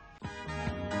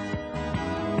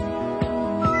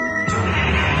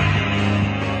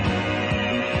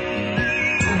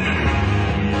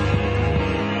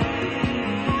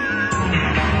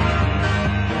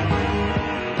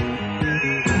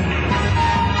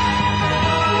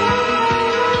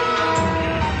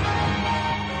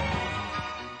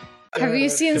 Have you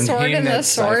seen Name Sword and that the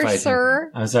sci-fi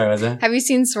Sorcerer? I'm sorry, what's that? Have you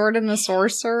seen Sword and the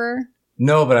Sorcerer?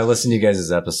 No, but I listened to you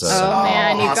guys' episode. Oh,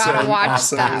 man, you gotta awesome, watch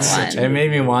awesome. that It one. made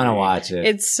me want to watch it.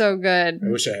 It's so good. I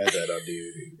wish I had that on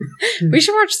DVD. We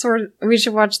should watch Sword. We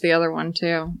should watch the other one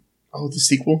too. Oh, the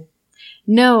sequel.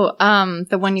 No,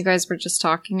 the one you guys were just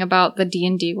talking about, the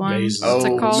D&D one. Mazes. What's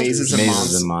it Oh, called? Mazes and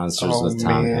Mazes and Monsters Oh, with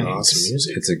Tom man. Hanks. Awesome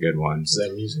music. It's a good one. Is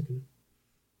that music?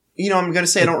 I'm gonna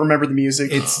say I don't remember the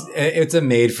music. It's a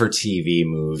made-for-TV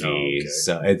movie, Oh, okay.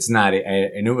 so it's not.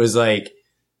 And it was like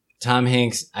Tom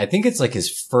Hanks. I think it's like his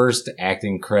first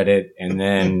acting credit, and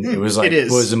then it was like It is.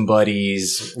 Bosom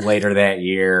Buddies later that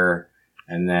year,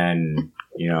 and then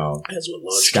That's what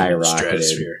launched him in the skyrocketed.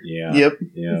 stratosphere. Yeah. Yep.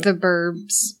 Yeah. The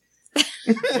Burbs.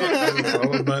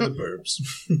 Followed by the Burbs.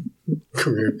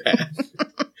 Career path.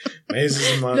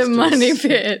 Mazes and The Monsters. Money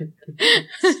Pit.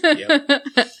 Yep.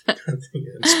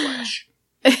 And Splash.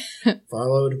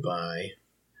 Followed by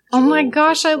Oh my So,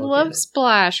 gosh, I look love at it.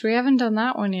 Splash. We haven't done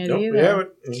that one yet Nope, either. we haven't.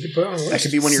 We can put it on the That list.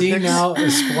 could be one of your See, picks. now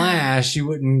Splash, you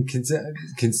wouldn't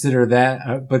consider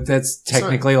that, but that's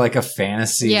technically like a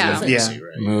fantasy Yeah. Fantasy,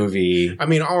 right? movie. I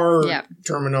mean, our Yeah.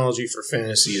 terminology for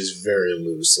fantasy is very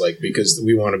loose, like because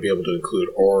we want to be able to include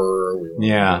horror, we want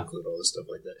Yeah. to include all this stuff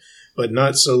like that, but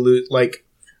not so loose. Like,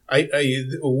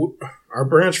 our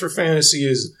branch for fantasy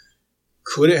is: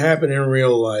 could it happen in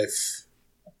real life?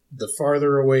 The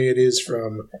farther away it is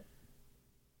from,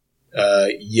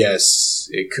 yes,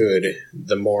 it could.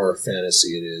 The more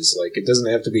fantasy it is. Like, it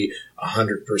doesn't have to be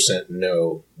 100%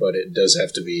 no, but it does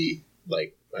have to be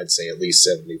like, I'd say at least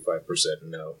 75%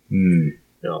 no.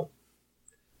 No.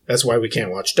 That's why we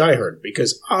can't watch Die Hard,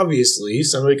 because obviously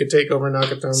somebody could take over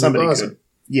Nakatomi Somebody Plaza. could.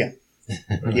 Yeah.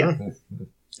 Yeah.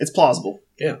 It's plausible.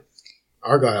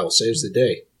 Argyle saves the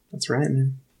day. That's right,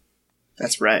 man.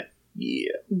 That's right.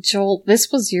 Yeah. Joel,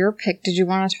 this was your pick. Did you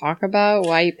want to talk about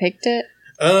why you picked it?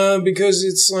 Because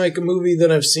it's like a movie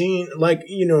that I've seen. Like,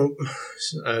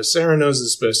 Sarah knows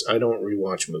this best. I don't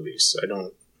rewatch movies.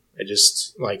 I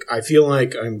just, like, I feel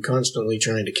like I'm constantly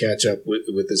trying to catch up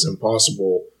with this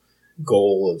impossible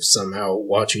goal of somehow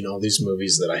watching all these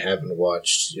movies that I haven't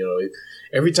watched.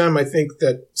 Every time I think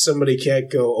that somebody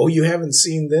can't go, oh, you haven't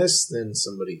seen this, then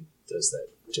somebody does that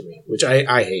to me, which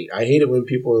I hate. I hate it when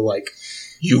people are like,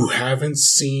 you haven't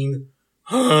seen,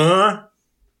 huh?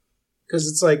 Because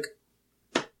it's like,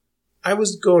 I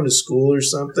was going to school or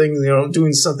something,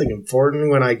 doing something important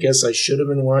when I guess I should have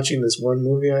been watching this one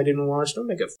movie I didn't watch. Don't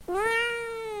make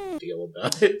a deal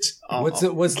about it.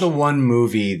 What's the one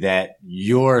movie that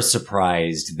you're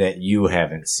surprised that you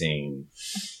haven't seen?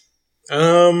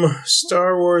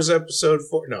 Star Wars Episode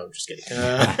 4. No, I'm just kidding.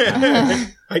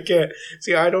 I can't.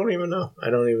 See, I don't even know.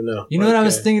 You know what? I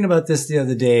was thinking about this the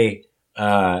other day.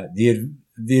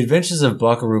 The Adventures of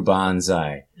Buckaroo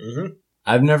Banzai. Mm-hmm.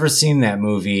 I've never seen that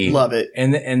movie. Love it.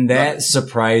 And that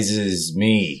surprises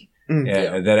me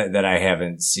Mm. that I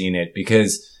haven't seen it,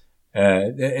 because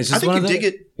it's just I think one you of the, dig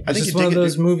it. I it's think just you one dig of it.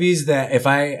 those movies that if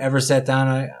I ever sat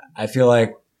down, I feel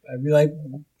like I'd be like,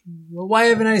 well, why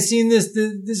haven't I seen this?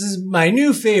 This is my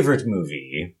new favorite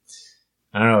movie.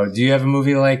 I don't know. Do you have a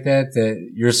movie like that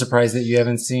you're surprised that you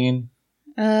haven't seen?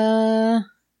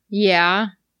 Yeah.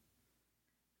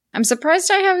 I'm surprised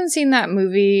I haven't seen that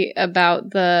movie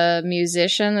about the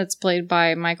musician that's played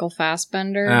by Michael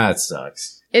Fassbender. It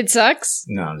sucks. It sucks.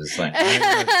 No, I'm just like,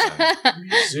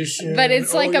 Musician. But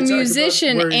it's like you're a talking about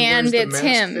musician where he and wears the it's mask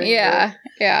him. thing, Yeah. right?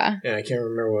 Yeah. Yeah, I can't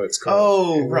remember what it's called.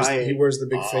 Oh, He wears- right. He wears the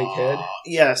big fake head.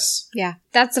 Yes. Yeah.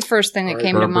 That's the first thing that Alright,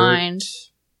 came to Herbert. mind.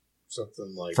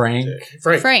 Something like Frank. that.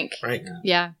 Frank. Frank.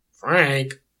 Yeah.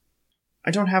 Frank. I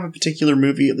don't have a particular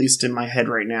movie, at least in my head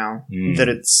right now, Mm. that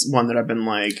it's one that I've been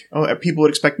like, oh, people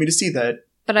would expect me to see that.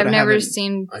 But But I've I never haven't-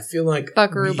 seen. I feel like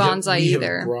Buckaroo we Banzai we have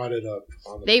either. brought it up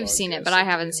on the They've seen it, podcast but I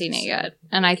haven't seen it again, yet. so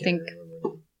And I can't think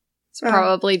remember. it's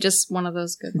probably just one of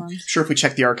those good ones. Sure, if we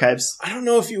check the archives. I don't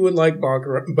know if you would like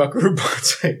Buckaroo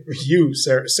Banzai. You,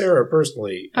 Sarah,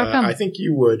 personally. How come? I think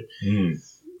you would,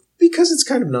 because it's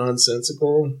kind of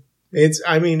nonsensical. It's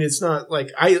not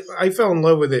like I fell in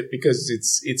love with it because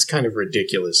it's kind of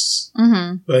ridiculous,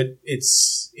 Mm-hmm. but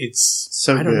it's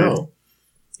So I don't good. know.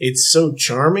 It's so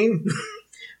charming.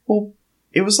 Well,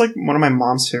 it was like one of my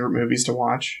mom's favorite movies to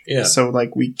watch. Yeah. So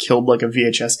like we killed like a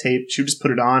VHS tape. She would just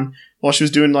put it on while she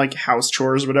was doing like house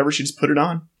chores or whatever. She just put it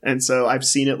on, and so I've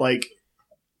seen it like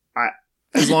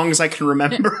as long as I can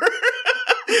remember.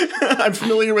 I'm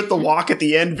familiar with the walk at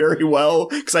the end very well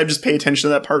because I just pay attention to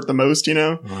that part the most.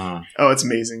 Oh, it's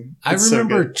amazing. I It's so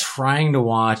remember good. trying to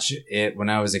watch it when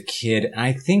I was a kid, and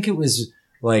I think it was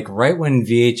like right when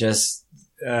VHS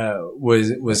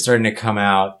was starting to come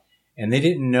out, and they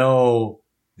didn't know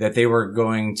that they were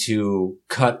going to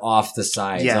cut off the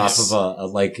sides Yes. off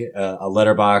of a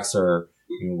letterbox or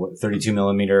 32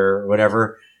 millimeter or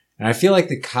whatever. And I feel like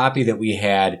the copy that we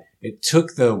had, it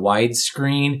took the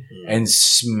widescreen and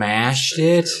smashed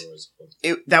it.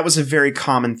 That was a very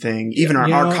common thing. Even You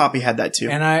our know, copy had that too.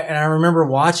 And I remember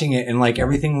watching it, and like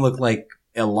everything looked like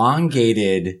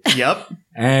elongated. Yep.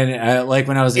 And like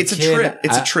when I was a It's kid, a trip.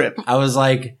 It's a trip. I was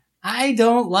like, I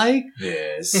don't like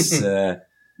this.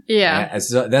 Yeah.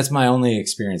 So that's my only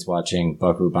experience watching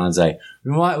Buckaroo Banzai.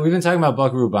 We've been talking about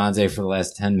Buckaroo Banzai for the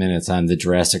last 10 minutes on the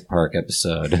Jurassic Park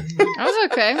episode. That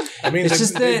was okay. I mean, It's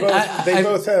just they that both, I-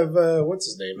 both have what's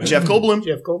his name? Jeff Goldblum.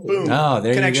 Jeff Goldblum. Boom. Oh,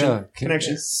 there Connection. you go.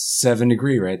 Connection. 7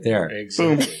 degree right there.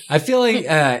 Exactly. I feel like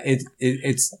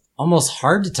it's almost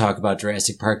hard to talk about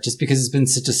Jurassic Park just because it's been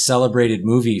such a celebrated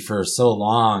movie for so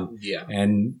long. Yeah.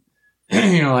 And,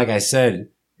 like I said,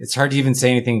 it's hard to even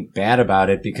say anything bad about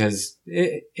it because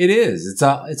it is. It's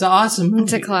an awesome movie.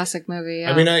 It's a classic movie.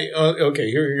 Yeah. I mean,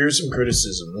 okay. Here's some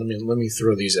criticism. Let me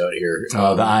throw these out here.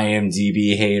 Oh, the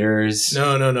IMDb haters.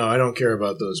 No. I don't care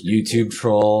about those people. YouTube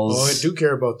trolls. Oh, I do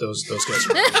care about those guys.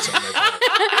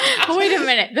 Wait a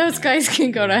minute, those guys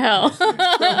can go to hell.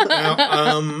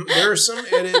 Now, there are some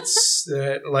edits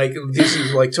that, like, this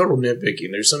is like total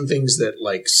nitpicking. There's some things that,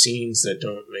 like, scenes that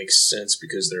don't make sense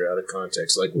because they're out of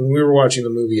context. Like, when we were watching the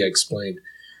movie, I explained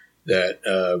that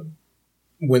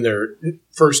when they're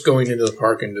first going into the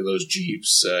park into those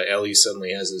Jeeps, Ellie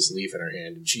suddenly has this leaf in her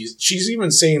hand, and she's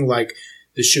even saying, like,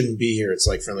 this shouldn't be here. It's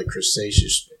like from the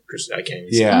Cretaceous. I can't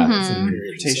even say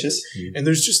Cretaceous. And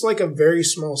there's just like a very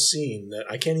small scene that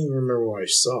I can't even remember what I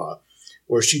saw,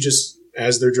 where she just,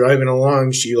 as they're driving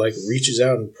along, she like reaches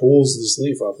out and pulls this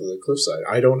leaf off of the cliffside.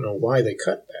 I don't know why they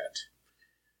cut that,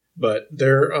 but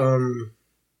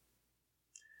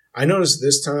I noticed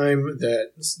this time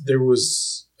that there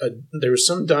was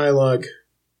some dialogue.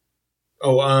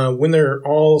 When they're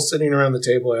all sitting around the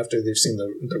table after they've seen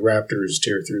the raptors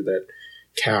tear through that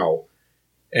cow.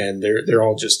 And they're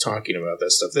all just talking about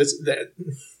that stuff.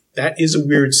 That is a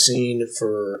weird scene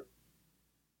for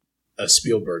a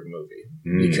Spielberg movie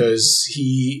because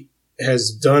he has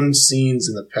done scenes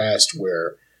in the past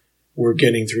where we're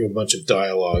getting through a bunch of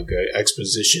dialogue,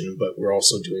 exposition, but we're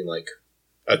also doing like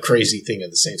a crazy thing at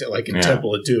the same time, like in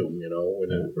Temple of Doom,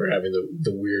 when we're having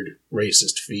the weird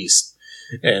racist feast.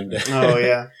 And oh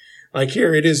yeah. Like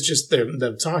here, it is just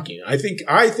them talking. I think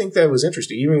that was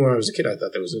interesting. Even when I was a kid, I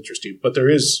thought that was interesting. But there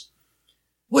is.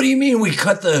 What do you mean we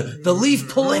cut the leaf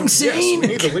pulling scene? Yes, we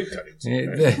need the leaf cutting scene.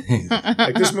 Right?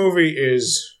 Like this movie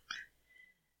is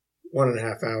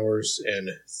 1.5 hours and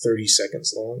 30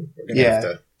 seconds long. We're gonna have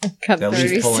to cut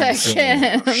 30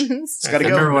 seconds. I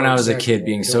remember when I was a kid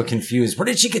being so confused. Where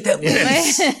did she get that leaf?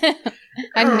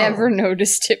 I never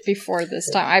noticed it before this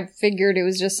time. I figured it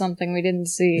was just something we didn't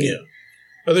see. Yeah.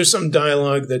 Oh, there's some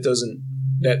dialogue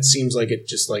that seems like it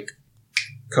just like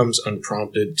comes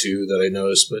unprompted too that I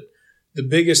noticed. But the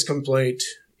biggest complaint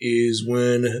is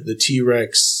when the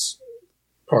T-Rex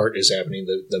part is happening,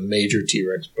 the major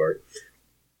T-Rex part.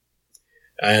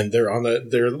 And they're on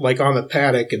the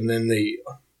paddock, and then the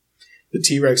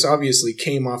T-Rex obviously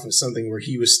came off of something where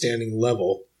he was standing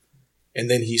level, and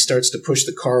then he starts to push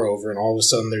the car over, and all of a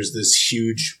sudden there's this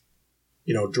huge,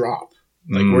 drop.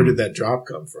 Like, where did that drop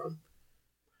come from?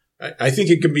 I think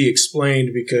it can be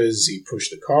explained because he pushed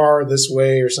the car this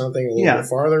way or something, a little bit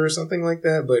farther or something like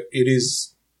that, but it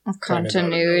is a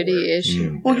continuity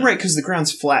issue. Well, you're right, because the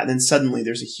ground's flat, and then suddenly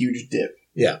there's a huge dip.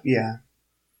 Yeah. Yeah.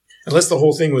 Unless the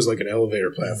whole thing was like an elevator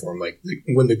platform, like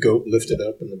when the goat lifted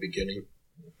up in the beginning.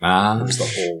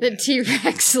 The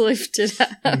T-Rex lifted up.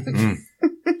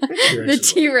 The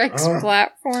T-Rex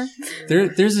platform.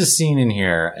 There's a scene in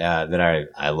here that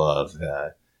I love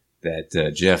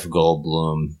that Jeff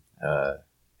Goldblum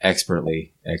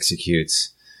expertly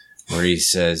executes, where he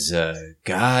says,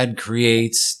 God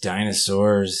creates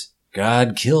dinosaurs,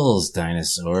 God kills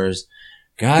dinosaurs,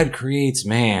 God creates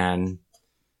man,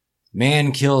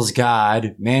 man kills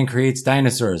God, man creates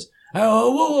dinosaurs.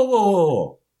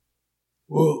 Oh,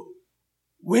 whoa.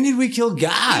 When did we kill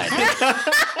God?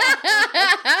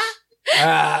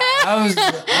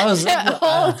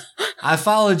 I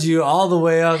followed you all the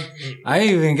way up. I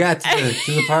even got to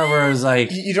the part where I was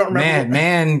like, you don't remember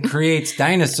man creates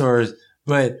dinosaurs,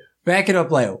 but back it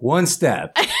up like one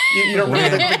step. You don't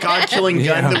remember the God-killing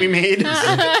gun that we made?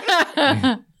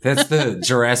 That's the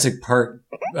Jurassic Park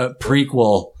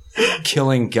prequel,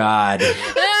 Killing God.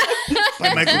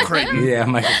 By Michael Crichton. Yeah,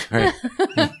 Michael Crichton.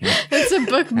 It's a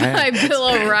book by Bill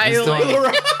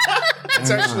O'Reilly. It's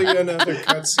actually another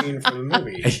cutscene from the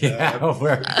movie. Yeah,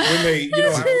 where when they,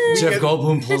 Jeff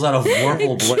Goldblum pulls out a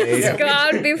Vorpal blade.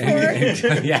 God before.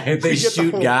 They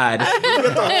shoot God. We get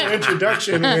the whole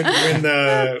introduction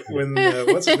when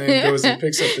what's his name goes and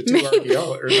picks up the two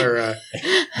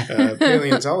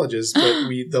paleontologists, but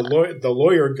the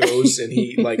lawyer goes and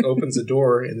he like opens a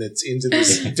door and it's into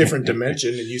this different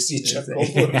dimension, and you see Jeff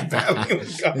Goldblum battling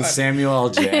with God. And Samuel L.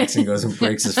 Jackson goes and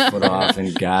breaks his foot off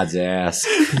in God's ass.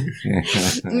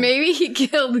 Maybe he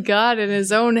killed God in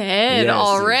his own head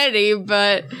already,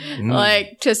 but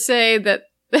like to say that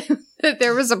that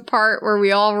there was a part where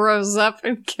we all rose up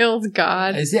and killed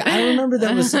God. I remember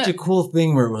that was such a cool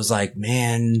thing where it was like,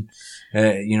 man,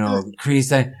 creates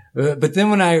that. But then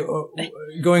when I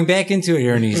going back into it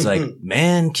here, and he's like,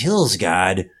 man kills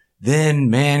God, then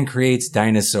man creates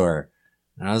dinosaur.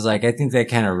 And I was like, I think that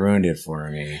kind of ruined it for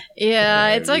me.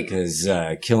 Yeah, it's like because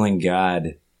killing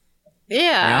God.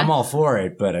 Yeah, I'm all for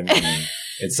it, but I mean,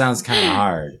 it sounds kind of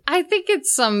hard. I think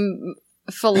it's some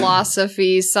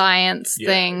philosophy science Yeah,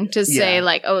 thing to say Yeah.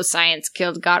 like, oh, science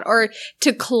killed God, or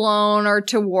to clone or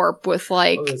to warp with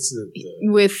like Oh, that's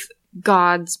with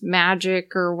God's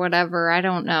magic or whatever. I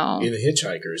don't know. in the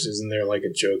Hitchhikers, isn't there like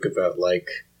a joke about like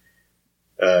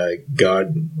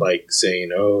God like saying,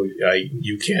 "Oh,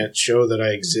 you can't show that I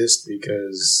exist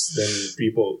because then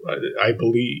people, I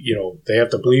believe, they have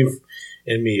to believe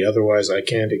in me, otherwise I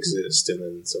can't exist." And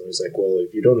then somebody's like, "Well,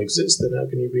 if you don't exist, then how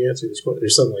can you be answering this question?" Or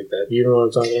something like that. You know what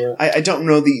I'm talking about? I don't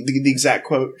know the exact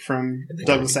quote from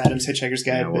Douglas Adams' Hitchhiker's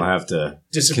Guide. Yeah, we'll but have to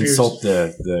Disappears. consult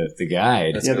the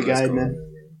guide. That's Yeah, what the it's guide, called. man.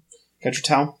 Got your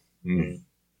towel? Mm.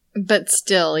 But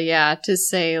still, yeah, to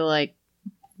say like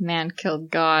man killed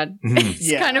God. Mhm.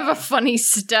 It's kind of a funny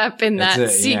step in That's that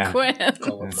it, yeah. sequence.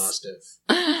 Call him Yes.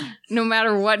 Mastiff. No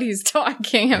matter what he's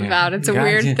talking Yeah. about, it's a God,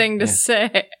 weird yeah, thing to yeah.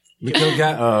 say. We killed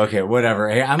God. Oh, okay, whatever.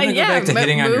 Hey, I'm gonna go back to but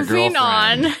hitting on your moving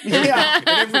girlfriend. on. Yeah. In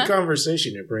every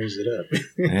conversation, it brings it up.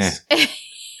 Yeah.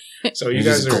 So You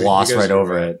just gloss right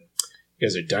over it. You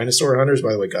guys are dinosaur hunters.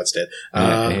 By the way, God's dead.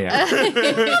 Yeah.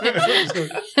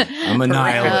 I'm a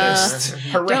nihilist.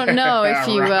 Don't know if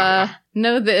you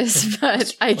know this,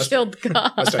 but I killed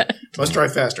God. Must try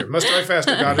faster. Must try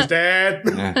faster. God is dead.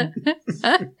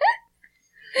 Yeah.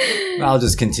 I'll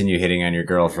just continue hitting on your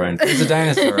girlfriend. There's a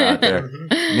dinosaur out there.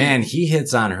 Man, he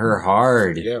hits on her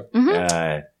hard Yeah,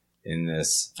 in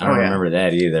this. I don't Oh, yeah. remember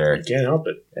that either. I can't help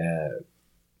it.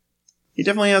 He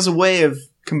definitely has a way of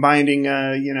combining,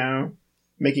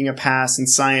 making a pass in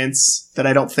science that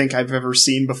I don't think I've ever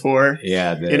seen before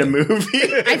Yeah. in a movie.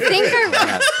 I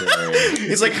think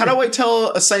He's like, how do I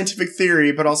tell a scientific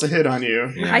theory but also hit on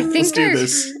you? Yeah. I think Let's do I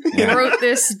this. Yeah. wrote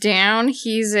this down.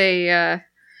 He's a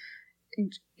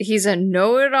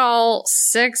know-it-all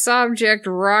sex object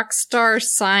rock star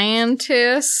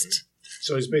scientist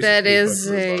So he's basically that is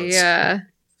Buck Rogers.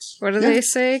 what do they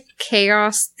say?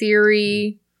 Chaos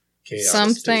theory, Chaos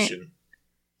something- Station.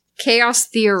 chaos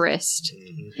theorist.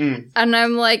 Mhm. And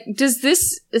I'm like, did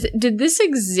this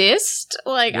exist?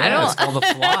 Like, I Yeah, don't. it's called The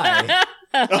Fly.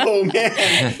 Oh,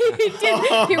 man.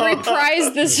 He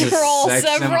reprised this It's a role sex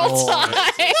several symbol. times.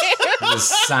 The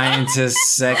scientist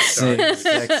sex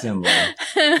symbol.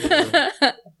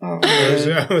 Oh,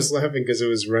 I was laughing because it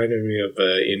was reminding me of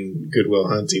in Good Will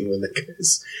Hunting when the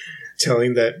guy's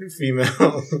telling that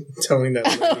female, telling that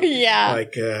Oh lady, yeah.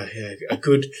 like a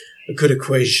good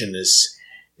equation is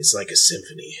it's like a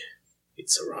symphony.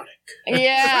 It's erotic.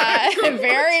 Yeah,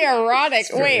 very erotic.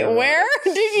 very Wait, erotic. where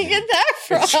did you get that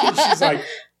from? She's like,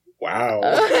 wow,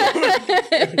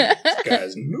 this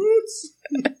guy's nuts.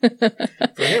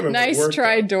 For him, it nice worked,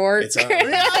 try, though. dork.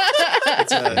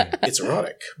 It's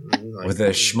erotic. Like, With a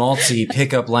schmaltzy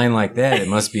pickup line like that, it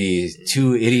must be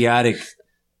two idiotic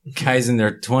guys in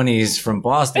their 20s from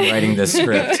Boston writing this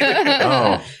script.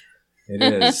 Oh, it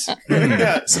is.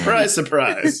 yeah, surprise,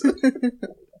 surprise.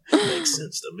 makes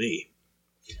sense to me.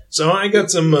 So I got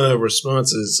some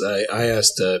responses. I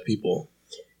asked people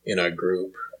in our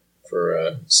group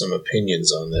for some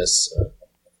opinions on this.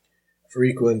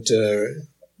 Frequent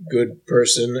good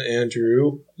person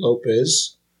Andrew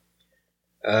Lopez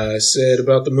said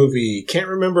about the movie, can't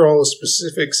remember all the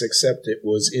specifics except it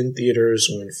was in theaters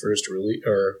when first released.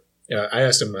 Or I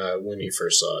asked him when he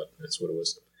first saw it. That's what it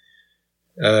was.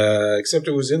 Except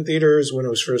it was in theaters when it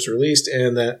was first released,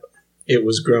 and that it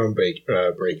was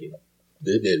groundbreaking.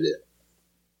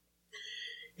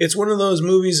 It's one of those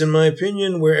movies, in my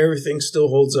opinion, where everything still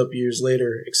holds up years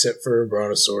later, except for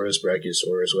Brontosaurus,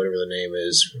 Brachiosaurus, whatever the name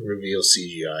is, reveal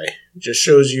CGI. It just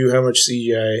shows you how much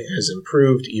CGI has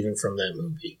improved even from that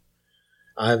movie.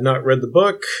 I have not read the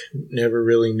book, never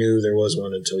really knew there was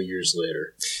one until years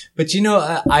later. But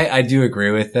I do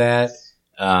agree with that.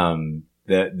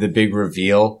 The big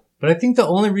reveal. But I think the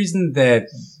only reason that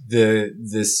the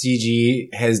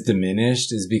CG has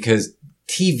diminished is because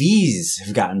TVs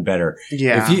have gotten better.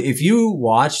 Yeah. If you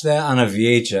watch that on a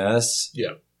VHS,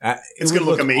 Yeah. It's going to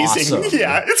look amazing. Awesome.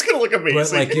 Yeah, it's going to look amazing.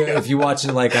 But like if you watch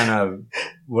it like on a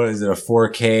what is it, a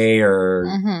 4K or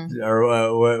Mhm.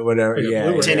 or whatever, Like a yeah,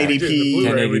 Blu-ray. 1080p. Dude, the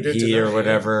Blu-ray we did 1080p tonight. or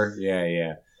whatever.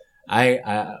 Yeah.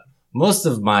 I most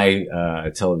of my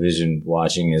television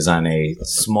watching is on a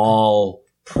small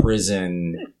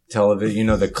prison television. You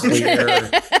know, the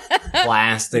clear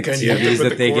plastic Kind of you have to TVs put that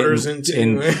the they get quarters in,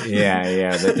 into.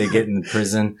 yeah, that they get in the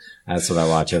prison. That's what I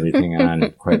watch everything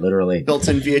on, quite literally.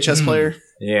 Built-in VHS player.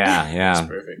 Yeah. That's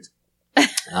perfect.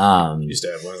 Used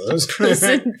to have one of those.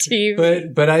 Listen,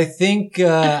 TV. But I think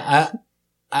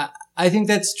I think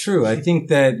that's true. I think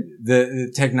that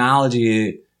the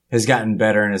technology has gotten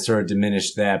better and it's sort of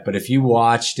diminished that. But if you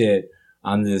watched it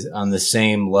on the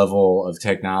same level of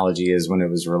technology as when it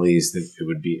was released, it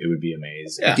would be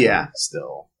amazing. Yeah.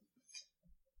 Still.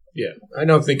 Yeah, I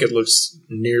don't think it looks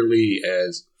nearly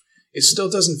as. It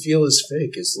still doesn't feel as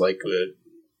fake as like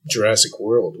Jurassic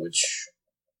World, which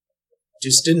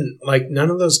just didn't like. None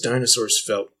of those dinosaurs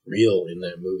felt real in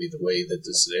that movie the way that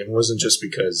this. It wasn't just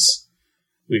because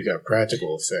we've got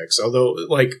practical effects, although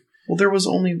like. Well, there was.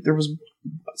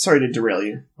 Sorry to derail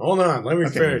you. Hold on, let me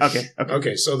finish.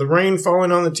 Okay. So the rain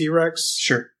falling on the T-Rex.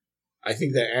 Sure. I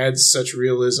think that adds such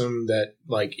realism that,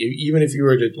 like, even if you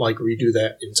were to like redo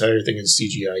that entire thing in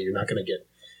CGI, you're not going to get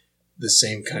the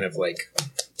same kind of like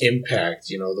impact.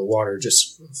 You know, the water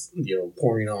just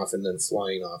pouring off and then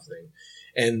flying off thing.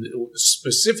 And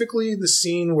specifically the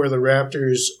scene where the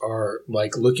raptors are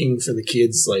like looking for the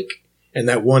kids, like, and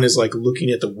that one is like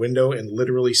looking at the window and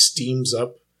literally steams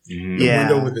up the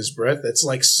window with his breath. That's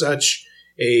like such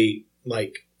a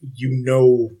like.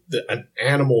 That an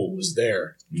animal was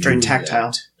there. Very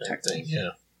tactile. That thing,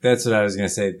 yeah. That's what I was gonna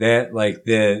say. That like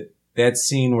that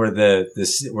scene where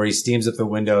where he steams up the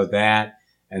window, that,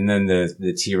 and then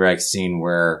the T-Rex scene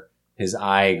where his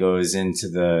eye goes into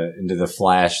the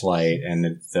flashlight and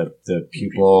the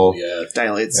pupil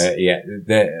dilates.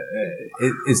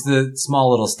 It's the small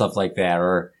little stuff like that,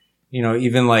 or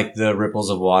even like the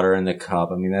ripples of water in the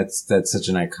cup. I mean, that's such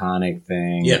an iconic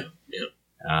thing. Yeah.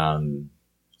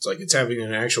 It's like it's having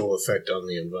an actual effect on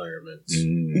the environment.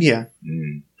 Yeah.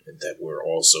 And that we're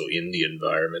also in the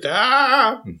environment.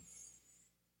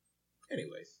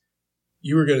 Anyway,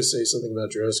 you were going to say something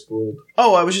about Jurassic World.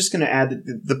 Oh, I was just going to add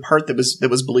that the part that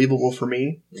was believable for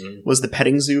me was the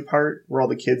petting zoo part, where all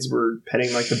the kids were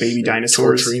petting like the baby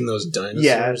dinosaurs. Torturing those dinosaurs.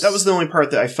 Yeah, that was the only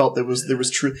part that I felt there was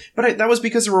truth. But that was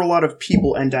because there were a lot of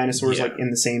people and dinosaurs like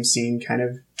in the same scene, kind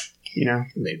of,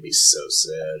 It made me so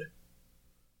sad.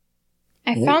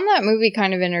 I found that movie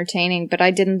kind of entertaining, but I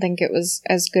didn't think it was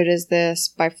as good as this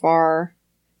by far.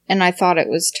 And I thought it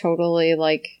was totally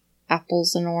like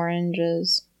apples and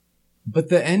oranges. But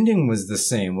the ending was the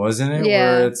same, wasn't it?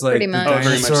 Yeah, where it's like pretty the much.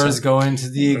 dinosaurs go into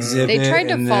the exhibit. They tried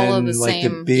to and follow then, the like,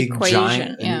 same the big equation,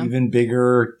 giant, yeah. an even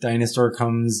bigger dinosaur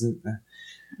comes.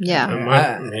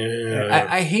 Yeah.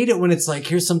 I hate it when it's like,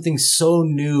 here's something so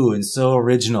new and so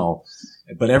original,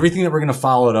 but everything that we're going to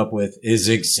follow it up with is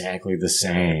exactly the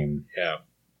same. Yeah.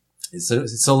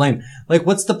 It's so lame. Like,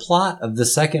 what's the plot of the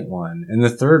second one and the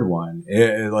third one?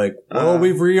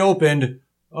 We've reopened.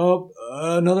 Oh,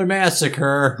 another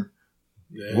massacre.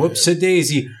 Yeah.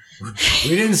 Whoops-a-daisy. We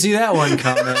didn't see that one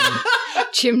coming.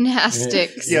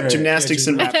 Gymnastics. Yeah, gymnastics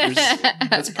and raptors.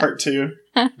 That's part 2.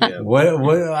 Yeah. What?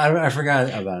 I forgot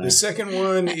about it. The second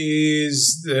one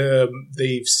is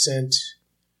they've sent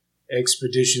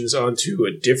expeditions onto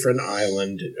a different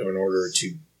island in order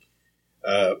to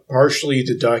partially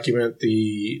to document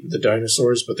the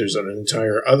dinosaurs, but there's an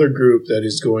entire other group that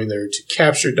is going there to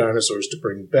capture dinosaurs to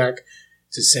bring back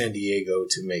to San Diego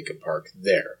to make a park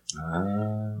there.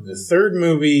 The third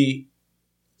movie,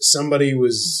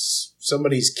 somebody's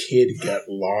kid got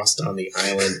lost on the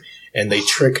island, and they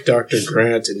trick Dr.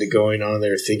 Grant into going on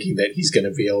there thinking that he's going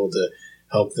to be able to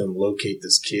help them locate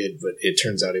this kid, but it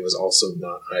turns out it was also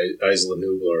not Isla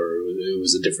Nublar, or it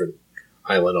was a different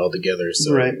island altogether.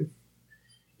 So right.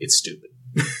 It's stupid.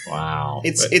 Wow.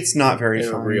 It's not very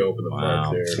fun. Reopen the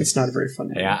park there. It's not a very fun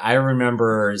movie. Yeah, I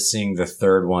remember seeing the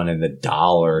third one in the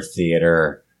Dollar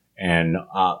Theater, and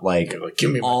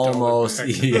give me my almost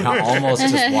dollar back. almost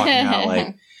just walking out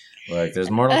like, look,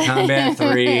 there's Mortal Kombat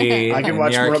 3. I can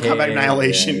watch Mortal Kombat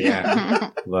Annihilation.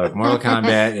 Yeah. Look, Mortal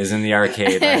Kombat is in the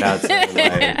arcade right outside.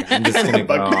 Like, I'm just gonna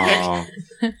go.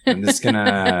 I'm just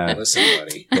gonna Listen,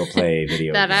 buddy. go play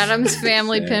video That games. Adam's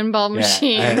Family pinball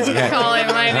machine. Yeah. Calling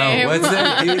my name. What's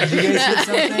that? Did you guys get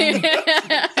something?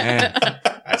 Yeah.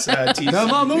 I said The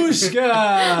Mamushka!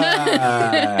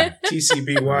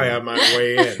 TCBY on my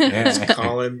way in. It's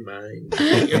calling mine.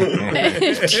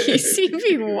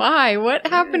 TCBY? What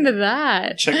happened to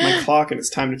that? Check my clock and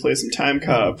it's time to play some Time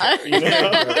Cop.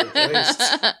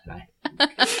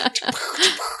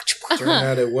 Turned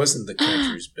out it wasn't the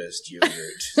country's best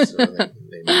yogurt, so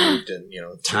they moved and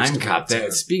Time Cop.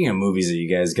 Speaking of movies that you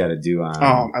guys got to do on.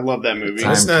 Oh, I love that movie.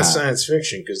 It's not Cop. science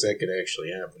fiction because that could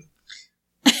actually happen.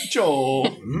 Joel.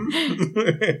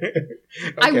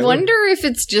 I wonder if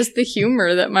it's just the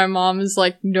humor that my mom is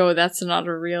like, no, that's not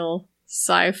a real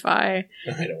sci-fi.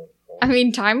 I don't know. I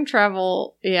mean, time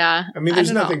travel, yeah. I mean, there's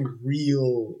don't know. nothing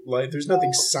real, like, there's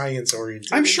nothing science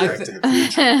oriented. I'm sure. Back to the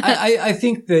Future. I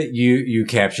think that you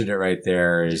captured it right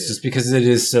there. It's just because it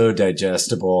is so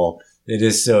digestible. It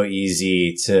is so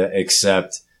easy to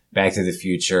accept Back to the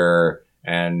Future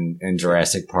and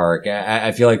Jurassic Park.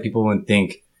 I feel like people would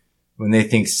think when they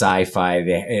think sci-fi,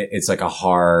 it's like a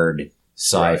hard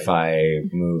sci-fi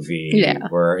movie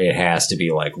where it has to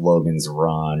be like Logan's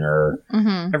Run or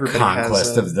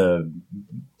Conquest of the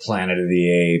Planet of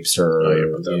the Apes or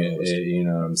you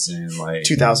know what I'm saying, like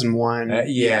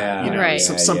 2001.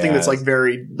 Something that's like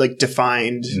very like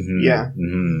defined. Yeah,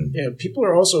 people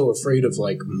are also afraid of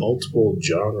like multiple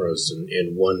genres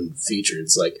in one feature.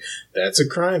 It's like that's a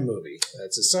crime movie,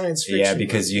 that's a science fiction. Yeah,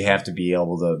 because you have to be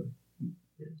able to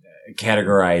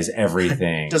categorize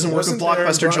everything. Doesn't work with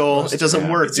Blockbuster, Joel. It doesn't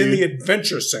work. It's in the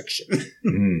adventure section.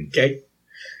 Okay.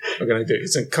 What can I do?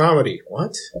 It's a comedy.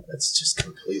 What? That's just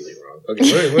completely wrong.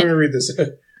 Okay, let me read this.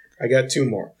 I got two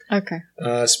more. Okay.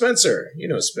 Spencer. You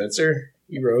know Spencer.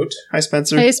 He wrote. Hi,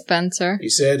 Spencer. Hey, Spencer. He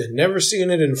said, never seen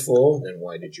it in full. Then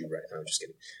why did you write? No, I'm just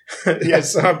kidding. I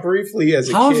saw it briefly as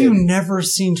a kid. How have you never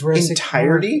seen Jurassic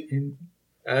entirety?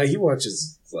 He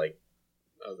watches, like,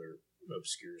 other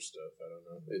obscure stuff. I don't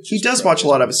know. He does watch a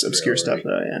lot of obscure stuff,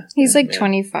 though, yeah. He's like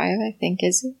 25, I think,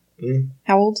 is he? Mm.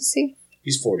 How old is he?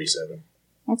 He's 47.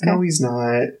 Okay. No, he's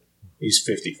not. He's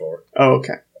 54. Oh,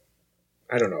 okay.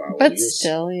 I don't know how old but he is.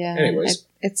 Still, yeah. Anyways.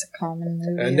 It's a common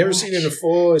movie. I've never seen it in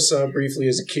full. I saw it briefly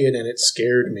as a kid, and it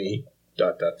scared me, ...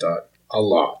 a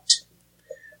lot.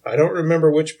 I don't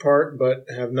remember which part, but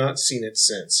have not seen it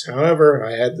since. However,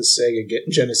 I had the Sega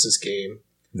Genesis game.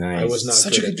 Nice. I was not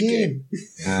such good a good game.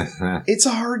 It's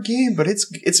a hard game, but it's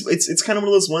kind of one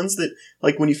of those ones that,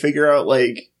 like, when you figure out,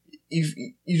 like,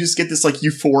 you just get this like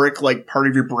euphoric like part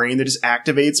of your brain that just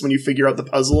activates when you figure out the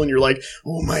puzzle, and you're like,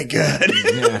 oh my god,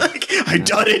 like, I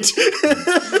done it.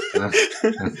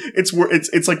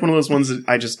 It's like one of those ones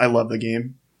that I love the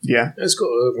game. Yeah, that's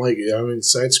cool. Like, I mean,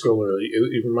 side scroller.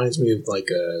 It reminds me of like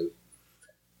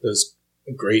those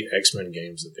great X-Men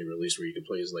games that they released where you could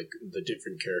play as like the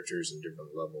different characters and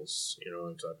different levels. You know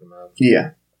what I'm talking about?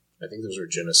 Yeah, I think those were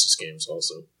Genesis games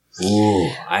also. Ooh,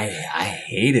 I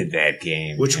hated that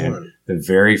game. Which man. one? The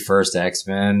very first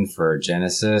X-Men for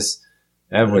Genesis.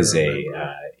 That was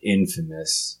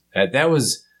infamous. That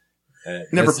was...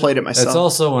 Never played it myself. That's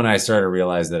also when I started to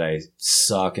realize that I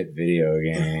suck at video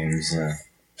games.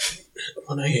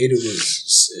 One I hated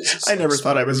was... I never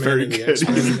thought I was very good.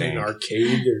 In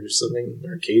arcade or something.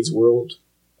 Arcade's World.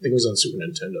 I think it was on Super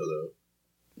Nintendo, though.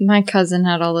 My cousin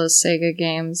had all those Sega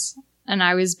games, and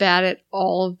I was bad at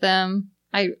all of them.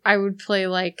 I would play,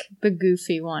 like, the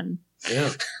Goofy one.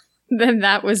 Yeah. Then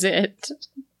that was it.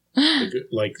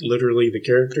 Like, literally the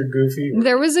character Goofy?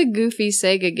 There was a Goofy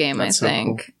Sega game, That's I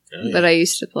think, so cool. that I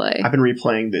used to play. I've been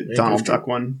replaying the Donald Duck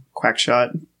one,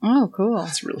 Quackshot. Oh, cool.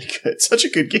 It's really good. Such a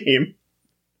good game.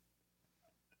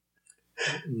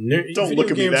 Don't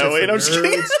look at me that way. I'm just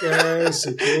kidding. Guys,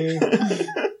 okay?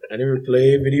 I never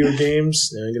play video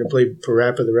games. Now I'm going to play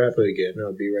Parappa the Rapper again.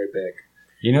 I'll be right back.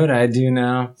 You know what I do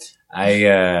now?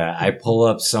 I pull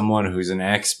up someone who's an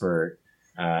expert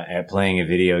at playing a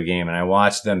video game, and I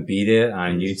watch them beat it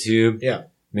on YouTube. Yeah.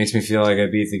 Makes me feel like I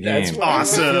beat the game. That's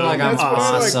awesome. I feel like I'm That's what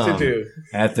I awesome like to do.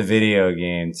 at the video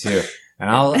game, too. And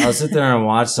I'll sit there and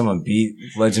watch someone beat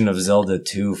Legend of Zelda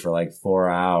 2 for like 4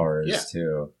 hours,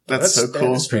 too. That's so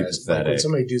cool. That's pretty Like pathetic. when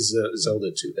somebody does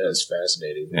Zelda 2, that's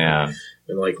fascinating. Yeah.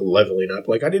 And like leveling up.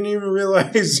 Like I didn't even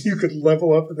realize you could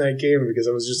level up in that game because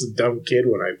I was just a dumb kid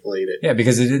when I played it. Yeah,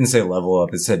 because it didn't say level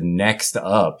up. It said next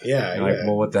up. Yeah. You're like,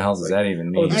 well, what the hell does that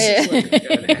even mean? Oh, this is like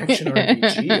an action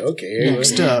RPG. Okay.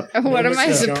 Next up. What am I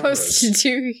What's the supposed to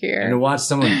do And to here? watch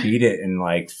someone beat it in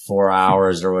like 4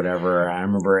 hours or whatever, I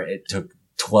remember it took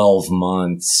 12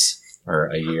 months or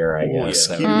a year, I guess.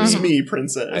 yeah. Excuse me, I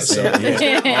princess. said,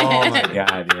 yeah. Oh my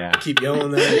god, yeah. Keep yelling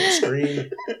that and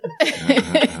scream.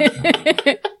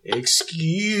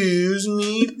 Excuse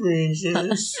me,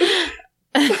 princess.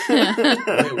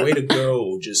 Way to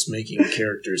go, just making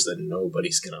characters that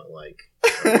nobody's gonna like.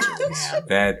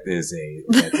 Yeah, that's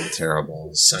a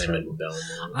terrible Simon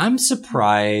Belmont. I'm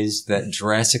surprised that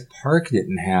Jurassic Park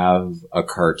didn't have a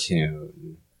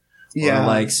cartoon. Yeah, or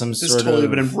like some this sort totally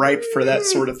of been ripe for that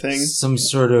sort of thing. some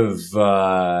sort of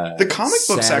The comic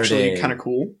book's Saturday. actually kind of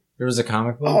cool. There was a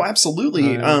comic book. Oh,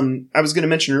 absolutely. I was going to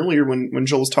mention earlier when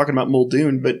Joel was talking about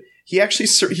Muldoon, but he actually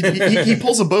he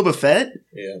pulls a Boba Fett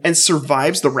and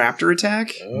survives the raptor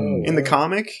attack in the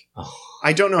comic. Oh.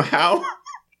 I don't know how.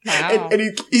 Wow. and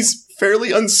he's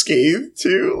fairly unscathed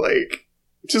too. Like,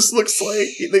 just looks like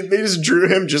they just drew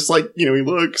him just like he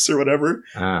looks or whatever.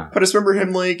 But I just remember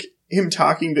him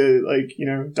talking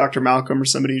to Dr. Malcolm or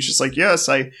somebody. He's just like, yes,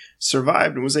 I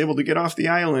survived and was able to get off the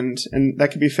island, and that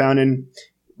can be found in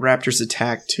Raptors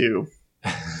Attack 2.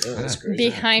 Oh, that's great.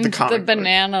 Behind The the, comic book.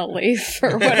 banana leaf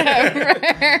or whatever.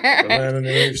 Banana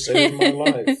leaf saved my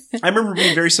life. I remember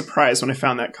being very surprised when I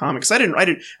found that comic because I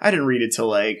didn't read it till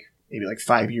like maybe like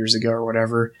 5 years ago or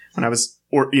whatever, when I was,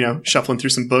 shuffling through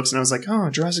some books, and I was like, oh,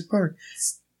 Jurassic Park.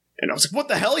 And I was like, what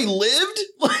the hell? He lived?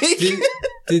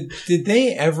 Like, did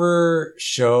they ever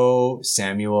show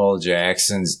Samuel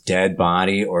Jackson's dead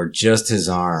body or just his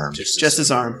arm? Just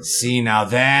his arm. See, now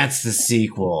that's the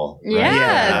sequel.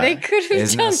 Yeah, they could have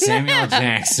Is now done Samuel that.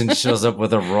 Jackson shows up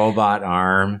with a robot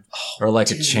arm or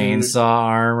like a dude. chainsaw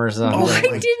arm or something. Oh Why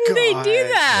my didn't they God. do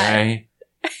that? Right?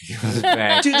 He goes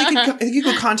back. Dude, they could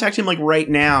go contact him like right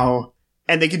now,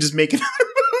 and they could just make another movie.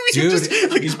 Dude,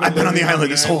 I've been on the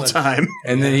island this whole time.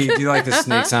 And then he do like the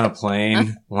snakes on a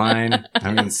plane line.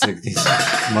 I mean, it's like these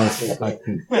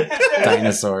motherfucking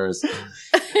dinosaurs.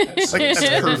 That's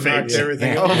perfect.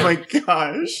 Everything Oh else. my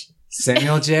gosh.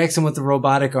 Samuel Jackson with the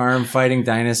robotic arm fighting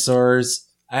dinosaurs.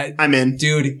 I'm in.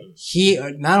 Dude, he,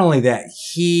 not only that,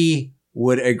 he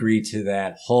would agree to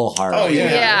that wholeheartedly. Oh,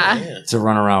 yeah. Yeah. To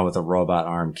run around with a robot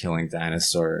arm killing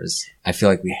dinosaurs. I feel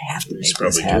like we have to He's make this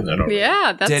probably doing happen. that already.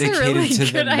 Yeah, that's Dedicated a really to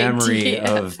the good memory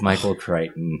idea. of Michael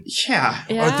Crichton. Yeah.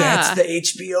 Yeah. Oh, that's the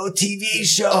HBO TV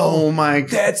show. Oh my god.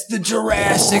 That's the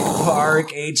Jurassic Park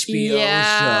HBO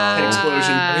Yeah. Head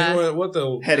explosion. I mean, what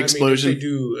the Head explosion. If they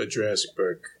do a Jurassic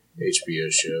Park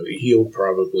HBO show, he'll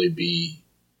probably be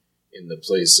in the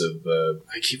place of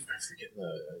I forgetting.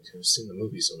 I've seen the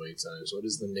movie so many times. What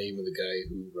is the name of the guy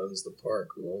who runs the park?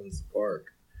 Who owns the park?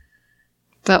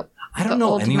 I don't The know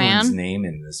old anyone's man? name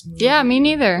in this movie. Yeah, me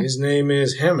neither. His name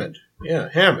is Hammond. Yeah,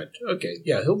 Hammond. Okay,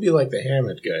 yeah, he'll be like the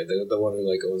Hammond guy, the one who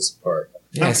like owns the park.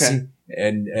 Yeah, Okay. see,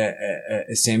 and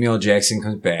Samuel Jackson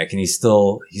comes back, and he's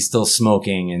still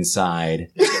smoking inside.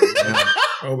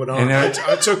 Oh, but And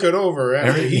I took it over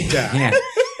after he died. Yeah.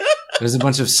 There's a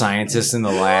bunch of scientists in the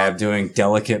lab doing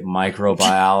delicate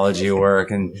microbiology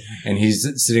work, and he's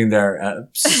sitting there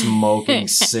smoking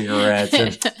cigarettes.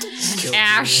 And,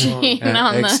 Ashing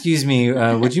on the. excuse me,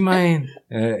 would you mind?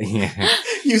 Yeah,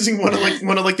 Using one of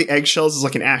the eggshells as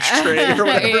like an ashtray or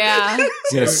whatever. Yeah.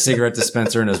 he's got a cigarette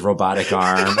dispenser in his robotic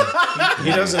arm.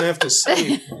 He doesn't have to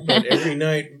sleep, but every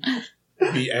night,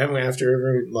 after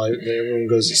everyone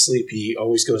goes to sleep, he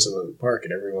always goes to the park,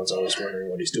 and everyone's always wondering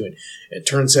what he's doing. It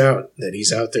turns out that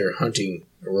he's out there hunting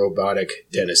a robotic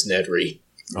Dennis Nedry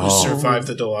who survived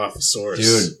the Dilophosaurus.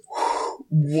 Dude.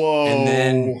 Whoa. And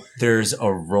then there's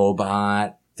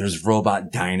robot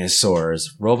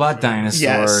dinosaurs. Robot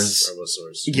dinosaurs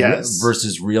Robosaurus. Yes.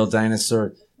 versus real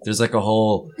dinosaur. There's like a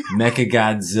whole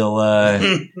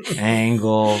Mechagodzilla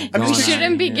angle. I'm going We just- on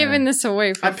shouldn't be here. giving this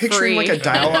away for I'm picturing, free. like, a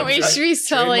dialogue- We should be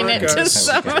selling it Trademark to us.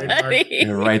 somebody. I'm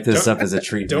gonna write this up as a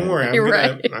treatment. Don't worry, I'm You're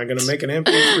gonna right. make an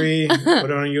MP3, put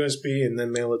it on a USB, and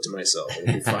then mail it to myself.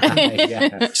 It'll be fine.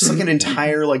 Yeah. Just like an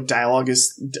entire like dialogue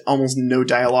is almost no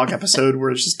dialogue episode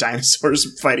where it's just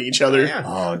dinosaurs fighting each other. Yeah.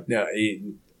 Oh no,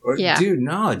 Yeah. dude,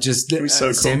 no, just It was so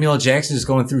cool. Samuel Jackson is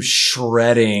going through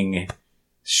shredding.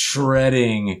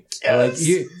 Like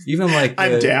even like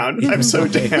I'm down. I'm so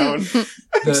down.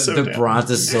 The, so the down.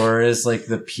 Brontosaurus, like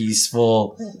the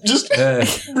peaceful Just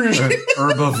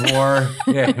herbivore.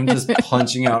 Yeah, him just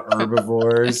punching out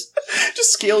herbivores.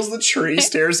 just scales the tree,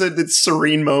 stares at its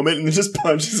serene moment, and then just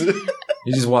punches it.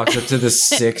 He just walks up to the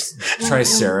sixth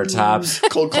Triceratops,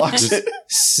 Cold clocks just it.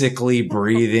 sickly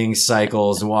breathing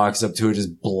cycles, and walks up to it,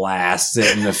 just blasts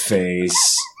it in the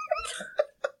face.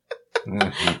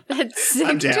 That's sick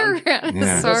I'm down.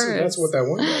 Tyrannosaurus. That's what that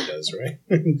one guy does, right?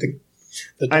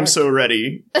 the I'm doc- so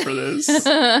ready for this.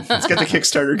 Let's get the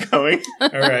Kickstarter going. All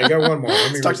right, I got one more.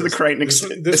 Let me Talk read to the this.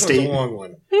 Crichton This estate. one's a long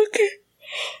one.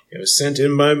 It was sent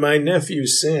in by my nephew,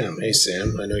 Sam. Hey,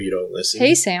 Sam, I know you don't listen.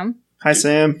 Hey, Sam. Hi,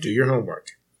 Sam. Do your homework.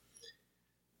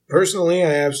 Personally,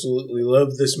 I absolutely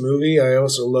love this movie. I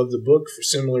also love the book for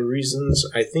similar reasons.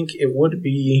 I think it would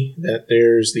be that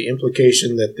there's the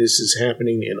implication that this is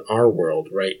happening in our world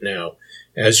right now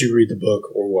as you read the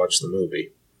book or watch the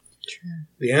movie. True.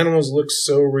 The animals look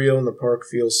so real and the park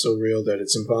feels so real that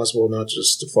it's impossible not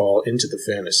just to fall into the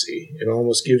fantasy. It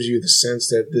almost gives you the sense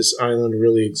that this island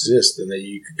really exists and that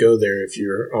you could go there if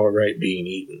you're alright being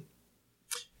eaten.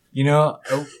 You know,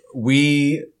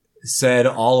 we said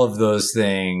all of those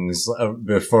things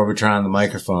before we turned on the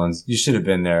microphones. You should have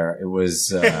been there. It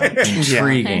was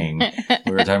intriguing.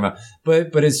 We were talking about,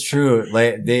 but it's true.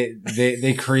 Like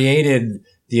they created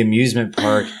the amusement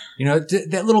park. You know,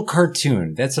 that little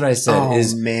cartoon. That's what I said. Oh,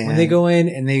 is man. when they go in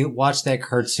and they watch that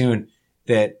cartoon.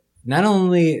 That not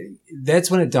only that's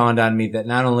when it dawned on me that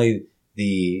not only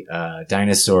the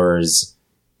dinosaurs,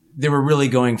 they were really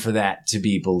going for that to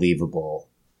be believable,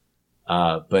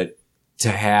 but to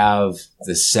have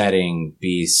the setting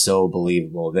be so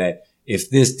believable that if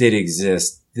this did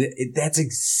exist, that's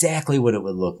exactly what it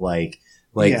would look like.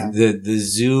 like Yeah. the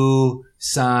zoo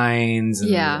signs. And,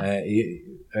 Yeah.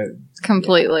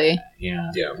 Completely. Yeah.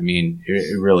 Yeah. I mean,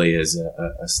 it really is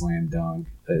a slam dunk.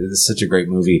 It's such a great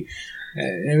movie.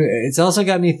 It's also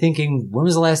got me thinking, when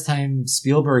was the last time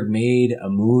Spielberg made a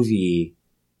movie?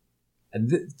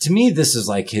 To me, this is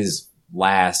like his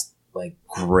last like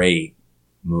great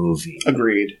movie.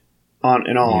 Agreed.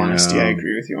 In all Yeah. honesty, I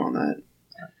agree with you on that.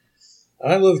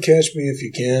 I love Catch Me If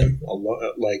You Can a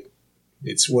lot. Like,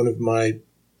 it's one of my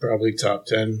probably top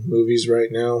 10 movies right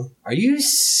now. Are you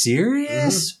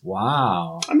serious?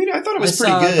 Wow. I mean, I thought it was I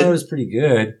pretty thought it good. was pretty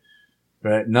good,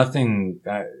 but nothing.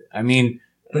 I mean,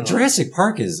 but Jurassic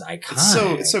Park is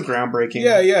iconic. It's so groundbreaking.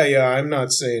 Yeah. I'm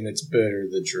not saying it's better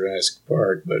than Jurassic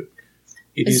Park, but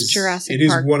It's Jurassic It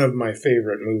Park. is one of my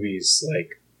favorite movies.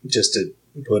 Like, just to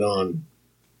put on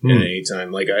at any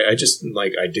time. Like, I just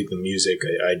like, I dig the music.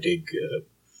 I dig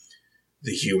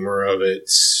the humor of it.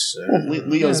 Well,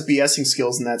 Leo's BSing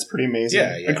skills, and that's pretty amazing.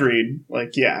 Yeah. Agreed.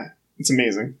 Like, yeah, it's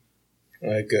amazing.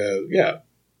 Like, yeah.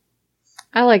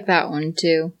 I like that one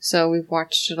too. So we've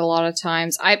watched it a lot of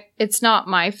times. It's not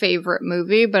my favorite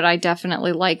movie, but I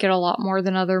definitely like it a lot more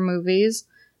than other movies.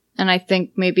 And I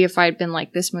think maybe if I'd been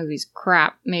like, this movie's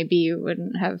crap, maybe you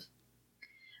wouldn't have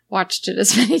watched it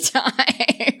as many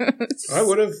times. I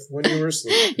would have when you were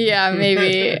asleep. Yeah,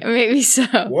 maybe so.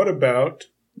 What about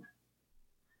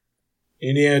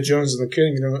Indiana Jones and the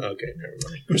Kingdom? Okay, never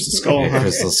mind. Crystal Skull. Yeah,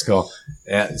 Crystal Skull.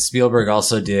 Yeah, Spielberg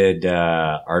also did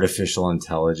Artificial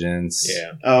Intelligence.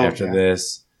 Yeah. Oh, After yeah.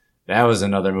 this, that was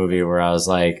another movie where I was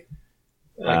like,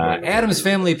 Adam's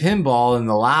Family Pinball in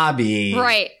the lobby.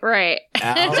 Right.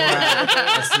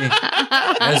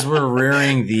 As we're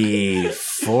rearing the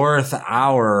 4th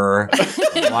hour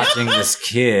of watching this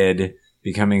kid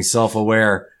becoming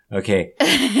self-aware. Okay.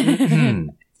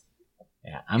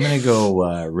 Yeah, I'm going to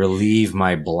go relieve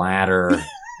my bladder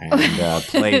and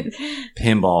play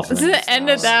pinball for The end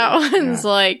of that one's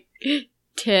like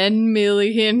 10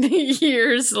 million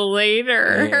years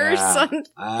later or Yeah. something.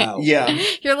 Yeah.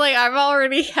 You're like, I've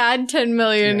already had 10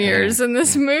 million Yeah. years in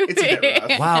this movie. It's a bit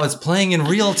rough. Wow, it's playing in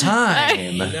real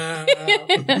time. No.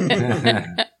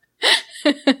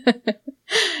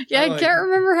 Yeah, I I like can't it.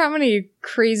 remember how many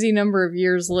crazy number of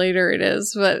years later it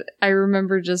is, but I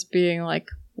remember just being like,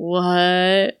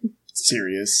 what?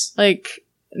 Serious. Like,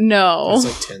 no.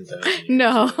 It's like 10,000.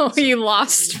 No, you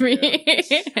lost me.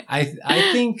 I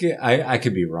think I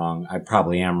could be wrong. I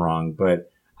probably am wrong, but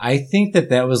I think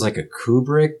that was like a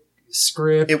Kubrick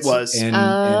script. It was. and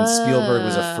Spielberg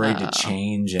was afraid to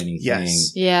change anything.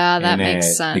 Yes. Yeah, that in makes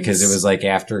it sense. because it was like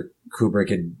after Kubrick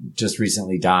had just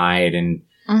recently died, and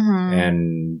Mhm.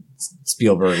 and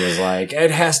Spielberg was like,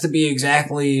 it has to be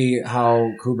exactly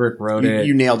how Kubrick wrote it.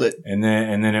 You nailed it. And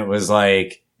then it was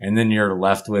like, and then you're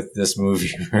left with this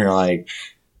movie where you're like,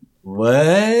 what?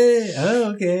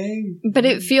 Oh, okay. But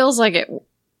it feels like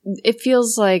it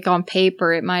feels like on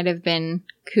paper it might have been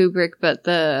Kubrick, but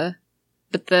the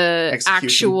Execution.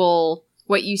 actual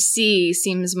what you see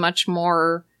seems much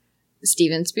more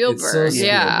Steven Spielberg. It's so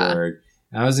Yeah. Spielberg.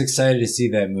 I was excited to see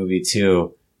that movie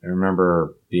too. I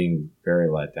remember being very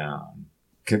let down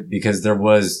because there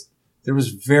was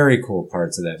very cool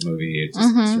parts of that movie. It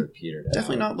just Mhm. sort of petered out.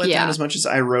 Definitely not let Yeah. down as much as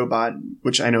I, Robot,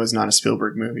 which I know is not a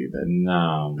Spielberg movie, but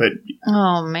No.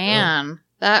 Oh man,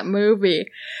 that movie.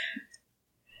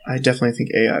 I definitely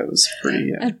think AI was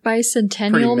pretty. At Pretty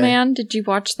Bicentennial meh. Man, did you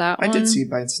watch that I one? did see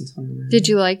Bicentennial. Did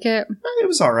you like it? It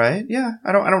was all right. Yeah,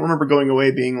 I don't remember going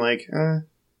away being like,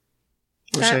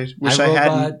 wish I hadn't.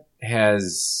 iRobot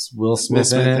has Will Will Smith,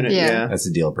 Smith in it. Yeah. Yeah. That's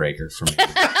a deal breaker for me.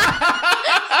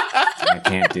 I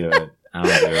can't do it. I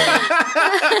don't do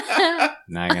it.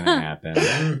 Not gonna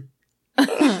happen.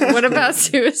 What about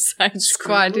Suicide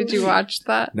Squad? Did you watch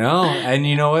that? No, and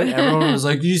you know what? Everyone was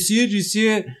like, "Do you see it? Do you see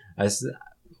it?" I said,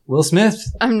 "Will Smith."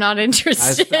 I'm not I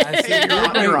interested. said,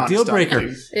 You're honest, deal breaker.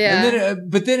 dude. Yeah. And then,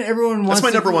 but then everyone wants. That's my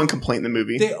to- number one complaint in the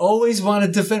movie. They always want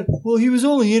to defend. Well, he was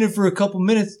only in it for a couple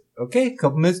minutes. Okay, a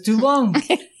couple minutes too long.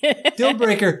 Deal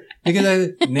breaker.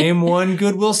 Because I name one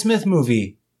good Will Smith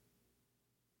movie.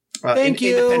 Thank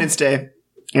you. Independence Day.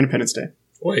 Independence Day.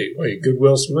 Wait, good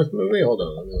Will Smith movie? Hold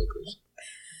on, let me look this.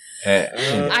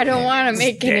 I don't want to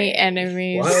make any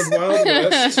enemies. Wild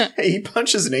West. Hey, he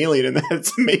punches an alien, and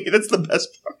that's me. That's the best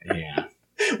part. Yeah.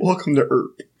 Welcome to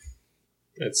Earth.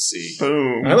 Let's see.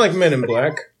 Boom. I like Men in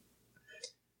Black.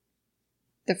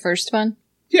 The first one?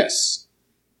 Yes.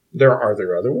 Are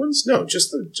there other ones? No,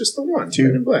 just the one. Two.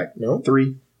 Men in Black. No,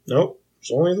 3. nope.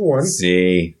 There's only the one.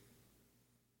 See.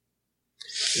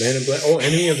 Man in Black. Oh,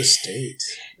 Enemy of the State.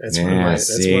 That's one of Yeah, my.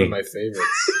 see. One of my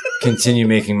favorites. Continue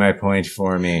making my point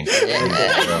for me.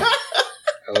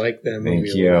 I like that movie.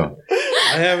 Thank a you. lot.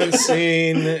 I haven't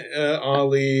seen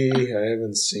Ollie. I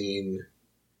haven't seen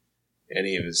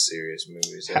any of his serious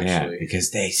movies, Yeah, actually.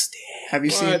 because they stink. Have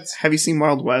you What? seen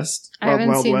Wild West? I haven't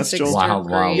Wild seen West, Six Joel? Wild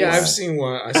Wild Yeah, I've West. seen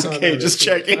one. I saw Okay, that in just the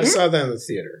theater. checking. I saw that in the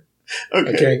theater.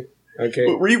 Okay. Okay.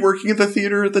 Were you working at the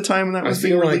theater at the time when that I was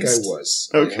being feel like I released? was.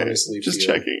 Okay, I honestly just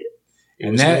feel checking. It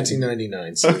And was that-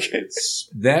 1999. So Okay. it's-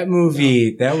 That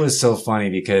movie, that was so funny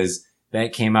because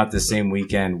that came out the same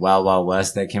weekend, Wild Wild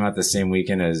West, that came out the same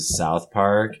weekend as South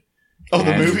Park. Oh,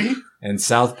 the And- movie? And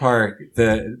South Park,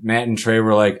 Matt and Trey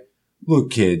were like, look,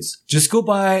 kids, just go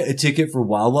buy a ticket for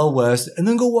Wild Wild West and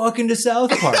then go walk into South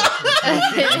Park.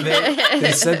 And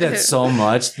they said that so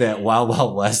much that Wild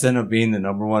Wild West ended up being the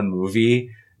 #1 movie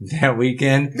that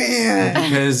weekend. Man.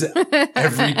 Because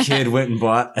every kid went and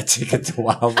bought a ticket to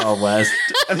Wild Wild West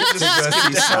And to go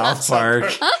see South Park.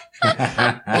 Oh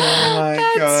my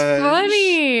That's god.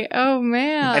 funny. Oh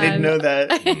man. I didn't know that.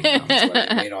 That's why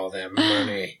they made all that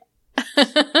money.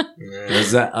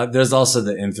 There's also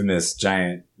the infamous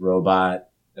giant robot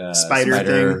Spider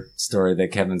thing. story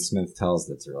that Kevin Smith tells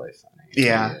that's really funny.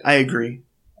 Yeah, I agree.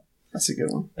 That's a good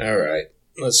one. All right.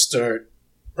 Let's start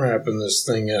wrapping this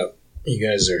thing up. You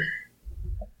guys are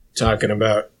talking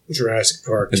about Jurassic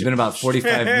Park. It's been about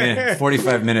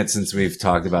 45 minutes since we've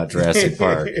talked about Jurassic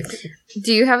Park.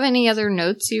 Do you have any other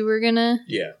notes you were gonna?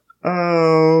 Yeah.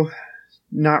 Oh,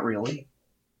 not really.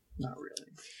 Not really.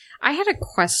 I had a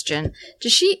question.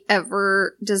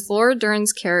 Does Laura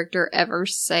Dern's character ever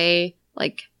say,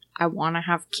 like, I want to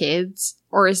have kids?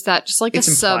 Or is that just like It's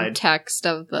a implied. subtext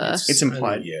of the. It's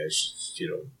implied. Yeah,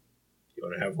 you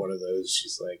want to have one of those?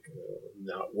 She's like,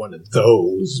 not one of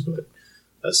those, but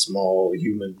a small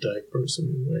human type person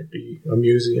who might be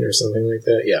amusing or something like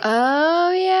that. Yeah.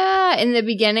 Oh, yeah. In the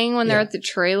beginning when they're Yeah. at the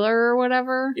trailer or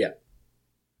whatever? Yeah.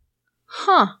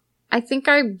 Huh. I think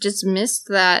I just missed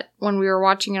that when we were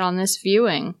watching it on this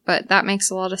viewing, but that makes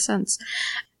a lot of sense.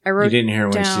 I wrote You didn't hear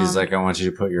when down- she's like, I want you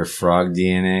to put your frog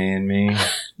DNA in me?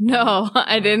 No,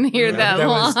 I didn't hear Yeah, that, that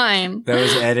was- line. That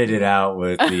was edited out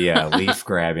with the leaf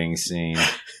grabbing scene.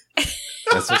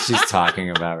 That's what she's talking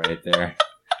about right there.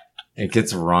 It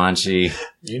gets raunchy.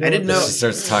 You I didn't what know- the- She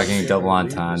starts talking double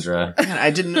entendre. Man, I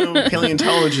didn't know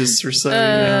paleontologists were so,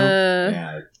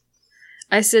 Yeah.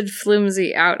 I said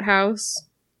flimsy outhouse.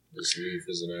 This leaf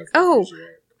is an Oh. aphrodisiac.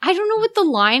 I don't know what the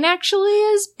line actually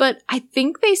is, but I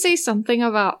think they say something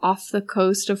about off the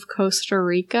coast of Costa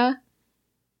Rica.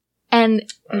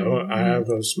 And I have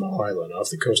a small island off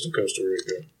the coast of Costa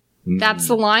Rica. that's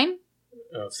the line?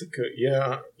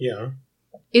 Yeah.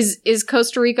 Is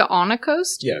Costa Rica on a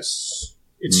coast? Yes.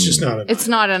 It's just not an It's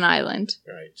not an island.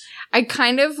 Right. I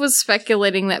kind of was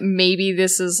speculating that maybe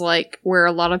this is like where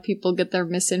a lot of people get their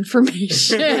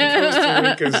misinformation. Costa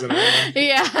Rica's an island.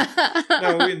 Yeah.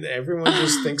 No, everyone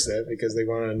just thinks that because they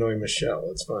want to annoy Michelle.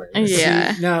 It's fine.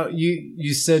 Yeah. Now,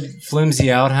 you said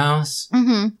flimsy outhouse?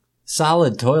 Mm-hmm.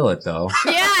 Solid toilet, though.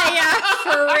 Yeah,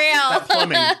 for real.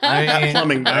 Plumbing. I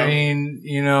Plumbing, though. mean,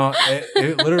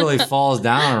 it literally falls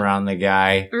down around the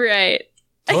guy. Right.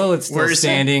 Toilet's still Where's it?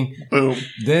 standing. Boom.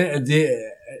 The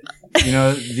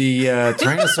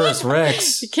Tyrannosaurus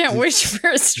Rex You can't wish for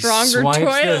a stronger Swipes the-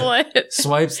 toilet.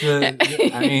 swipes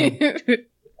I mean,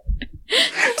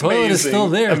 toilet is still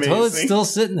there. Amazing. Toilet's still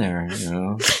sitting there.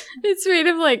 It's made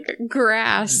of like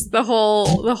grass, the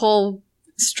whole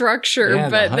structure, Yeah,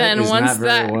 the but hut then is once not very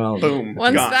that well- Boom.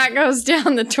 once Gone. that goes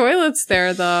down, the toilet's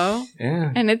there though,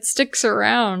 Yeah. and it sticks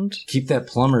around. Keep that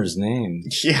plumber's name.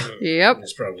 Yeah. Yep.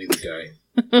 It's probably the guy.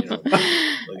 Look at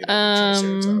that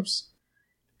Triceratops.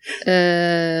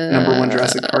 Number 1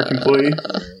 Jurassic Park employee.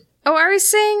 Oh, I was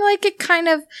saying, like, it kind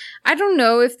of, I don't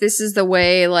know if this is the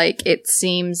way, like, it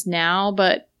seems now,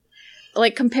 but,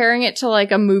 like, comparing it to,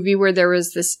 like, a movie where there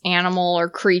was this animal or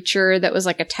creature that was,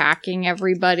 like, attacking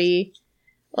everybody,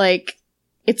 like,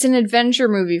 it's an adventure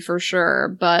movie for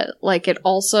sure, but, like, it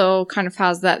also kind of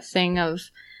has that thing of,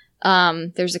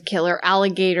 there's a killer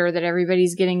alligator that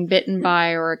everybody's getting bitten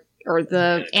by, or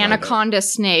the anaconda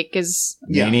snake is,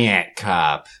 Yeah. Maniac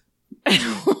Cop.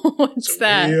 what's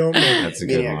that? That's a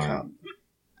good Maniac one. Cop.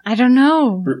 I don't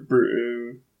know.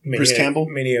 Bruce Campbell?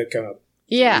 Maniac Cop.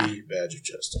 Yeah. The Badge of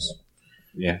Justice.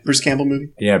 Yeah. Bruce Campbell movie?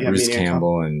 Yeah, Yeah, Bruce Maniac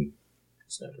Campbell and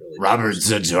It's not really Robert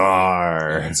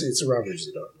Zadar. It's a Robert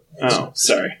Zidane. Oh,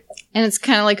 sorry. And it's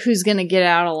kind of like who's gonna get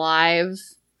out alive.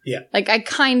 Yeah. Like I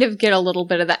kind of get a little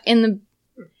bit of that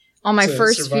on my It's a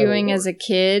first survival viewing horror. as a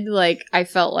kid. Like I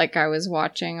felt like I was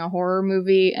watching a horror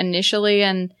movie initially,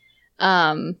 and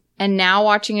now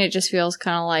watching it just feels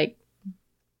kind of like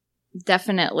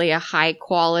definitely a high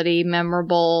quality,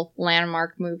 memorable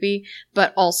landmark movie,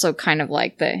 but also kind of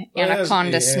like the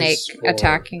anaconda snake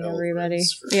attacking everybody.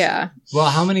 Yeah. Well,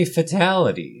 how many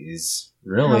fatalities?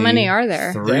 Really? How many are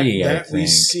there? 3, I that think. we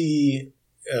see.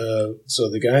 So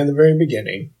the guy in the very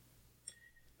beginning.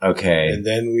 Okay. And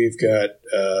then we've got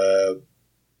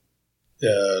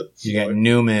You got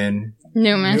Newman.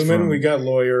 Newman. we got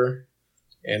Lawyer,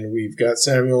 and we've got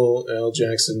Samuel L.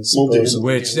 Jackson. Muldoon. supposedly.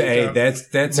 Which, And we've hey, got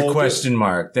that's a Muldoon. question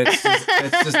mark. That's just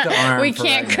the arm. We for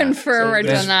can't right now. confirm So or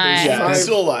there's- deny. Yeah, Five.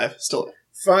 still alive. Still alive.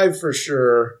 5 for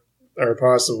sure, or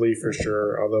possibly for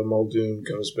sure, although Muldoon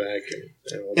comes back.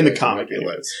 And we'll In the talk comic, about it.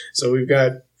 anyways. So we've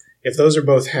got, if those are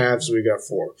both halves, we've got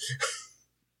 4.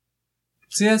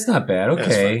 See, that's not bad. That's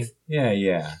Okay. fine.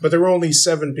 Yeah. But there were only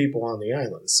 7 people on the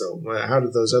island, so how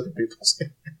did those other people escape?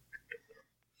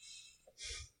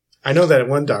 I know that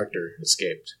one doctor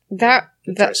escaped. That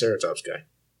Triceratops guy.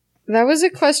 that was a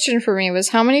question for me. Was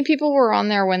how many people were on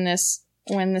there when this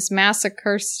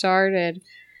massacre started?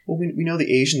 Well, we know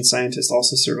the Asian scientist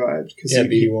also survived because Yeah,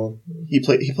 B. Wong. he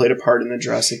played a part in the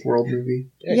Jurassic World movie.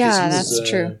 'cause Yeah, he that's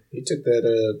true. He took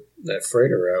that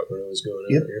freighter out when it was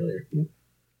going out earlier. Yep.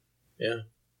 Yeah.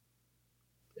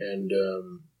 And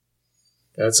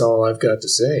that's all I've got to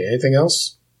say. Anything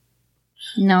else?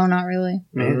 No, not really.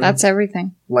 Man, That's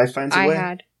everything life finds a I way.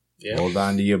 had. Yeah. Hold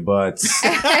on to your butts.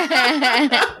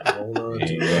 Hold on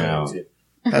to Yeah. that.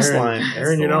 Best Aaron, line.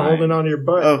 Aaron, you're the not line. holding on to your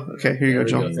butt. Oh, okay. Here you There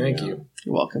go, we John. Thank you.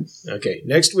 You're welcome. Okay,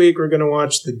 next week we're going to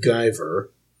watch The Guyver,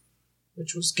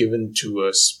 which was given to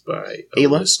us by a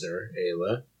Ayla? listener,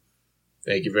 Ayla.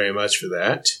 Thank you very much for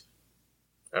that.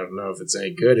 I don't know if it's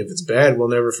any good. If it's bad, we'll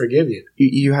never forgive you.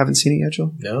 You haven't seen it yet,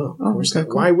 Joe? No, of Oh, course okay, not.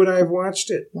 cool. Why would I have watched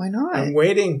it? Why not? I'm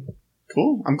waiting.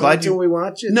 Cool. I'm glad until you. we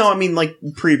watch it. No, I mean like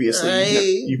previously.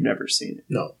 Hey. You've never seen it.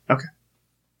 No,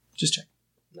 Just check.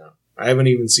 no. I haven't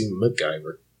even seen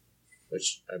MacGyver,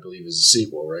 which I believe is a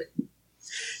sequel, right?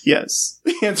 Yes.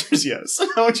 The answer is yes.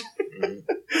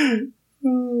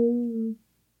 Mhm.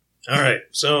 All right,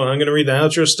 so I'm going to read the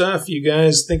outro stuff. You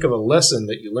guys think of a lesson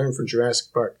that you learned from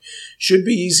Jurassic Park. Should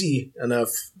be easy enough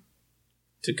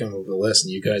to come up with a lesson.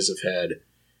 You guys have had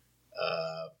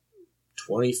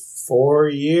 24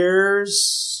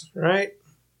 years, right?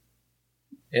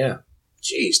 Yeah.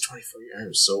 Jeez, 24 years.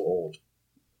 I'm so old.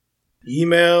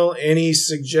 Email any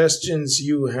suggestions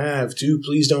you have to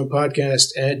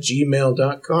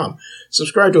pleasedon'tpodcast@gmail.com.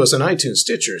 Subscribe to us on iTunes,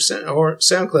 Stitcher, or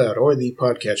SoundCloud, or the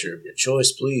podcatcher of your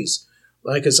choice, please.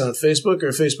 Like us on Facebook. Our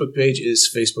Facebook page is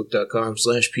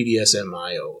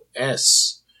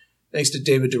facebook.com/PDSMIOS. Thanks to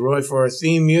David DeRoy for our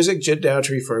theme music, Jed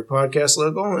Dowtry for our podcast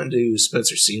logo, and to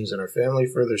Spencer Seams and our family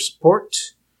for their support.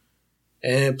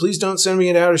 And Please Don't Send Me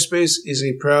into Outer Space is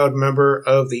a proud member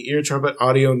of the Ear Trumpet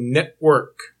Audio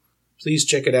Network. Please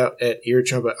check it out at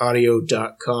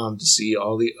eartrumpetaudio.com to see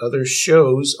all the other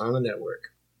shows on the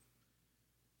network.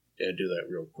 Yeah, do that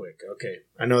real quick. Okay.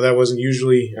 I know that wasn't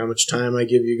usually how much time I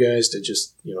give you guys to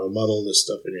just, muddle this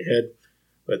stuff in your head.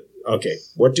 But, okay.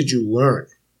 What did you learn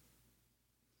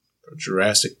from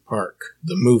Jurassic Park,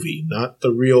 the movie, not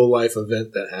the real life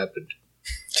event that happened?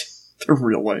 The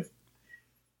real life.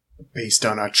 Based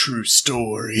on a true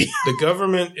story. The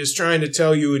government is trying to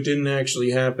tell you it didn't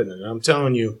actually happen, and I'm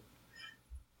telling you,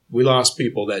 we lost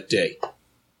people that day.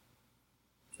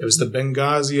 It was the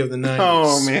Benghazi of the 90s.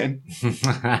 Oh, man.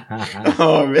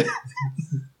 Oh, man.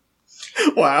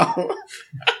 Wow.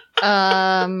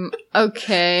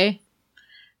 Okay.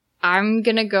 I'm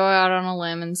gonna go out on a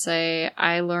limb and say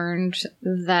I learned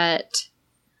that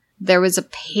there was a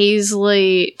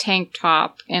paisley tank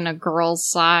top in a girl's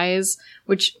size,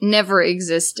 which never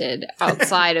existed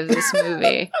outside of this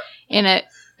movie. In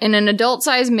an adult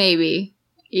size, maybe.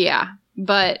 Yeah.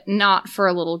 But not for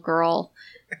a little girl.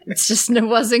 It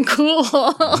wasn't cool.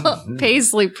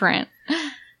 Paisley print.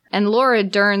 And Laura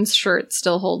Dern's shirt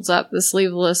still holds up. The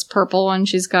sleeveless purple one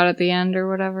she's got at the end or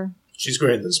whatever. She's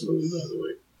great in this movie, by the way.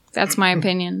 That's my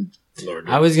opinion. Lord.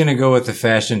 I was gonna go with the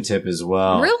fashion tip as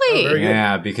well. Really? Oh, very good.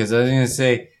 Yeah, because I was gonna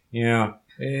say,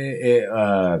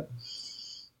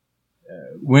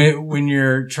 when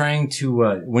you're trying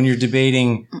to when you're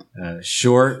debating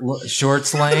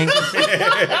shorts length,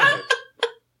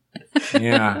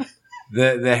 yeah,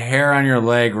 the hair on your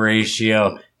leg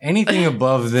ratio, anything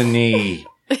above the knee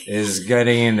is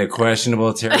getting into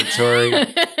questionable territory.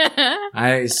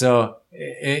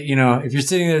 If you're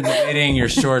sitting there debating your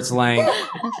shorts length,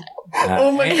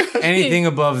 Oh my God. anything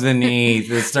above the knee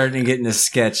that's starting to get into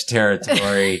sketch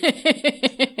territory.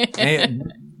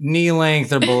 Knee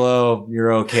length or below,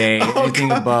 you're okay. Oh, Anything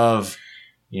God. above,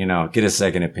 get a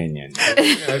second opinion.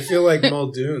 I feel like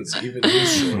Muldoon's, even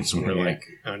his shorts were like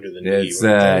under the knee. It's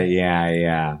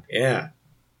Yeah,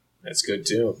 that's good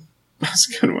too. That's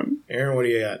a good one. Aaron, what do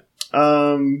you got?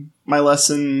 My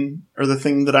lesson, or the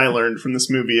thing that I learned from this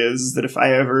movie is that if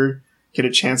I ever get a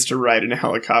chance to ride in a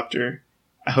helicopter,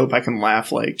 I hope I can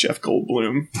laugh like Jeff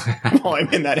Goldblum while I'm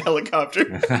in that helicopter.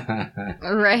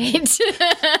 Right.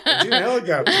 I do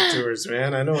helicopter tours,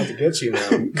 man. I know what to get you now.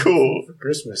 Cool. For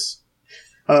Christmas.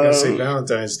 I was going to say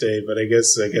Valentine's Day, but I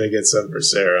guess I got to get something for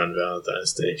Sarah on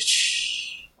Valentine's Day.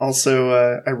 Shh. Also,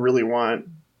 I really want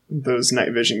those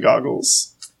night vision goggles.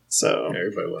 So,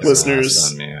 Everybody wants listeners,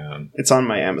 Awesome, it's on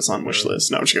my Amazon wish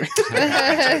list. No, I'm just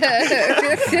kidding.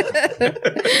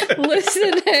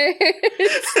 Listeners,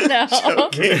 no.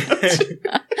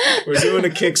 We're doing a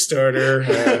Kickstarter.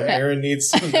 Aaron needs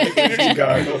some night vision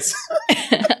goggles.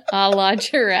 A la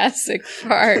Jurassic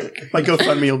Park. My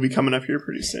GoFundMe will be coming up here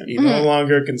pretty soon. He no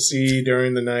longer can see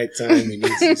during the nighttime. He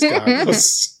needs these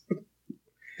goggles.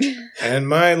 And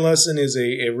my lesson is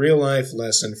a real-life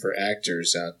lesson for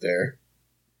actors out there,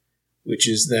 which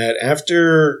is that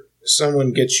after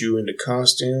someone gets you into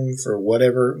costume for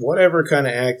whatever kind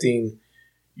of acting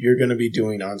you're going to be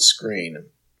doing on screen,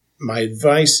 my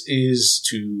advice is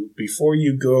to, before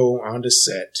you go onto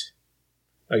set,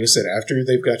 like I said, after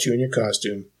they've got you in your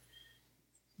costume,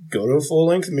 go to a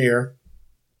full-length mirror,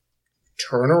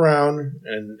 turn around,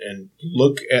 and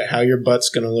look at how your butt's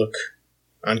going to look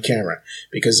on camera.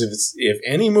 Because if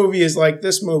any movie is like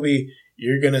this movie,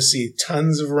 you're going to see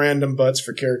tons of random butts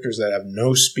for characters that have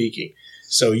no speaking.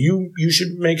 So you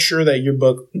should make sure that your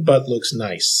butt looks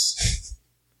nice.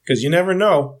 Because you never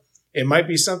know. It might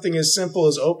be something as simple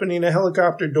as opening a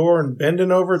helicopter door and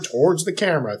bending over towards the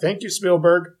camera. Thank you,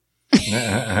 Spielberg.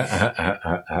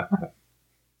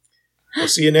 We'll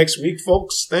see you next week,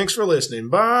 folks. Thanks for listening.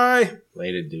 Bye.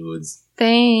 Later, dudes.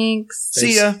 Thanks.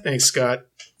 See ya. Thanks, Scott.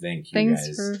 Thank you, Thanks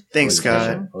guys. for- Thanks, Always a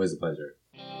pleasure. Scott. Always a pleasure.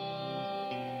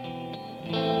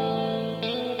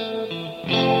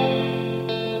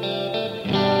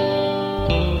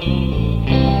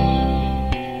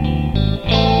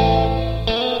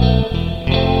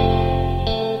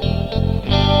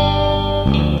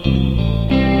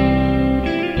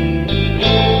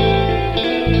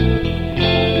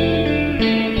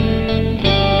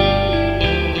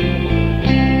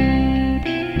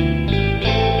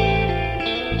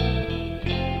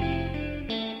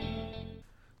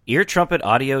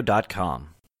 eartrumpetaudio.com.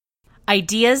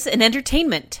 Ideas and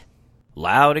entertainment.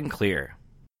 Loud and clear.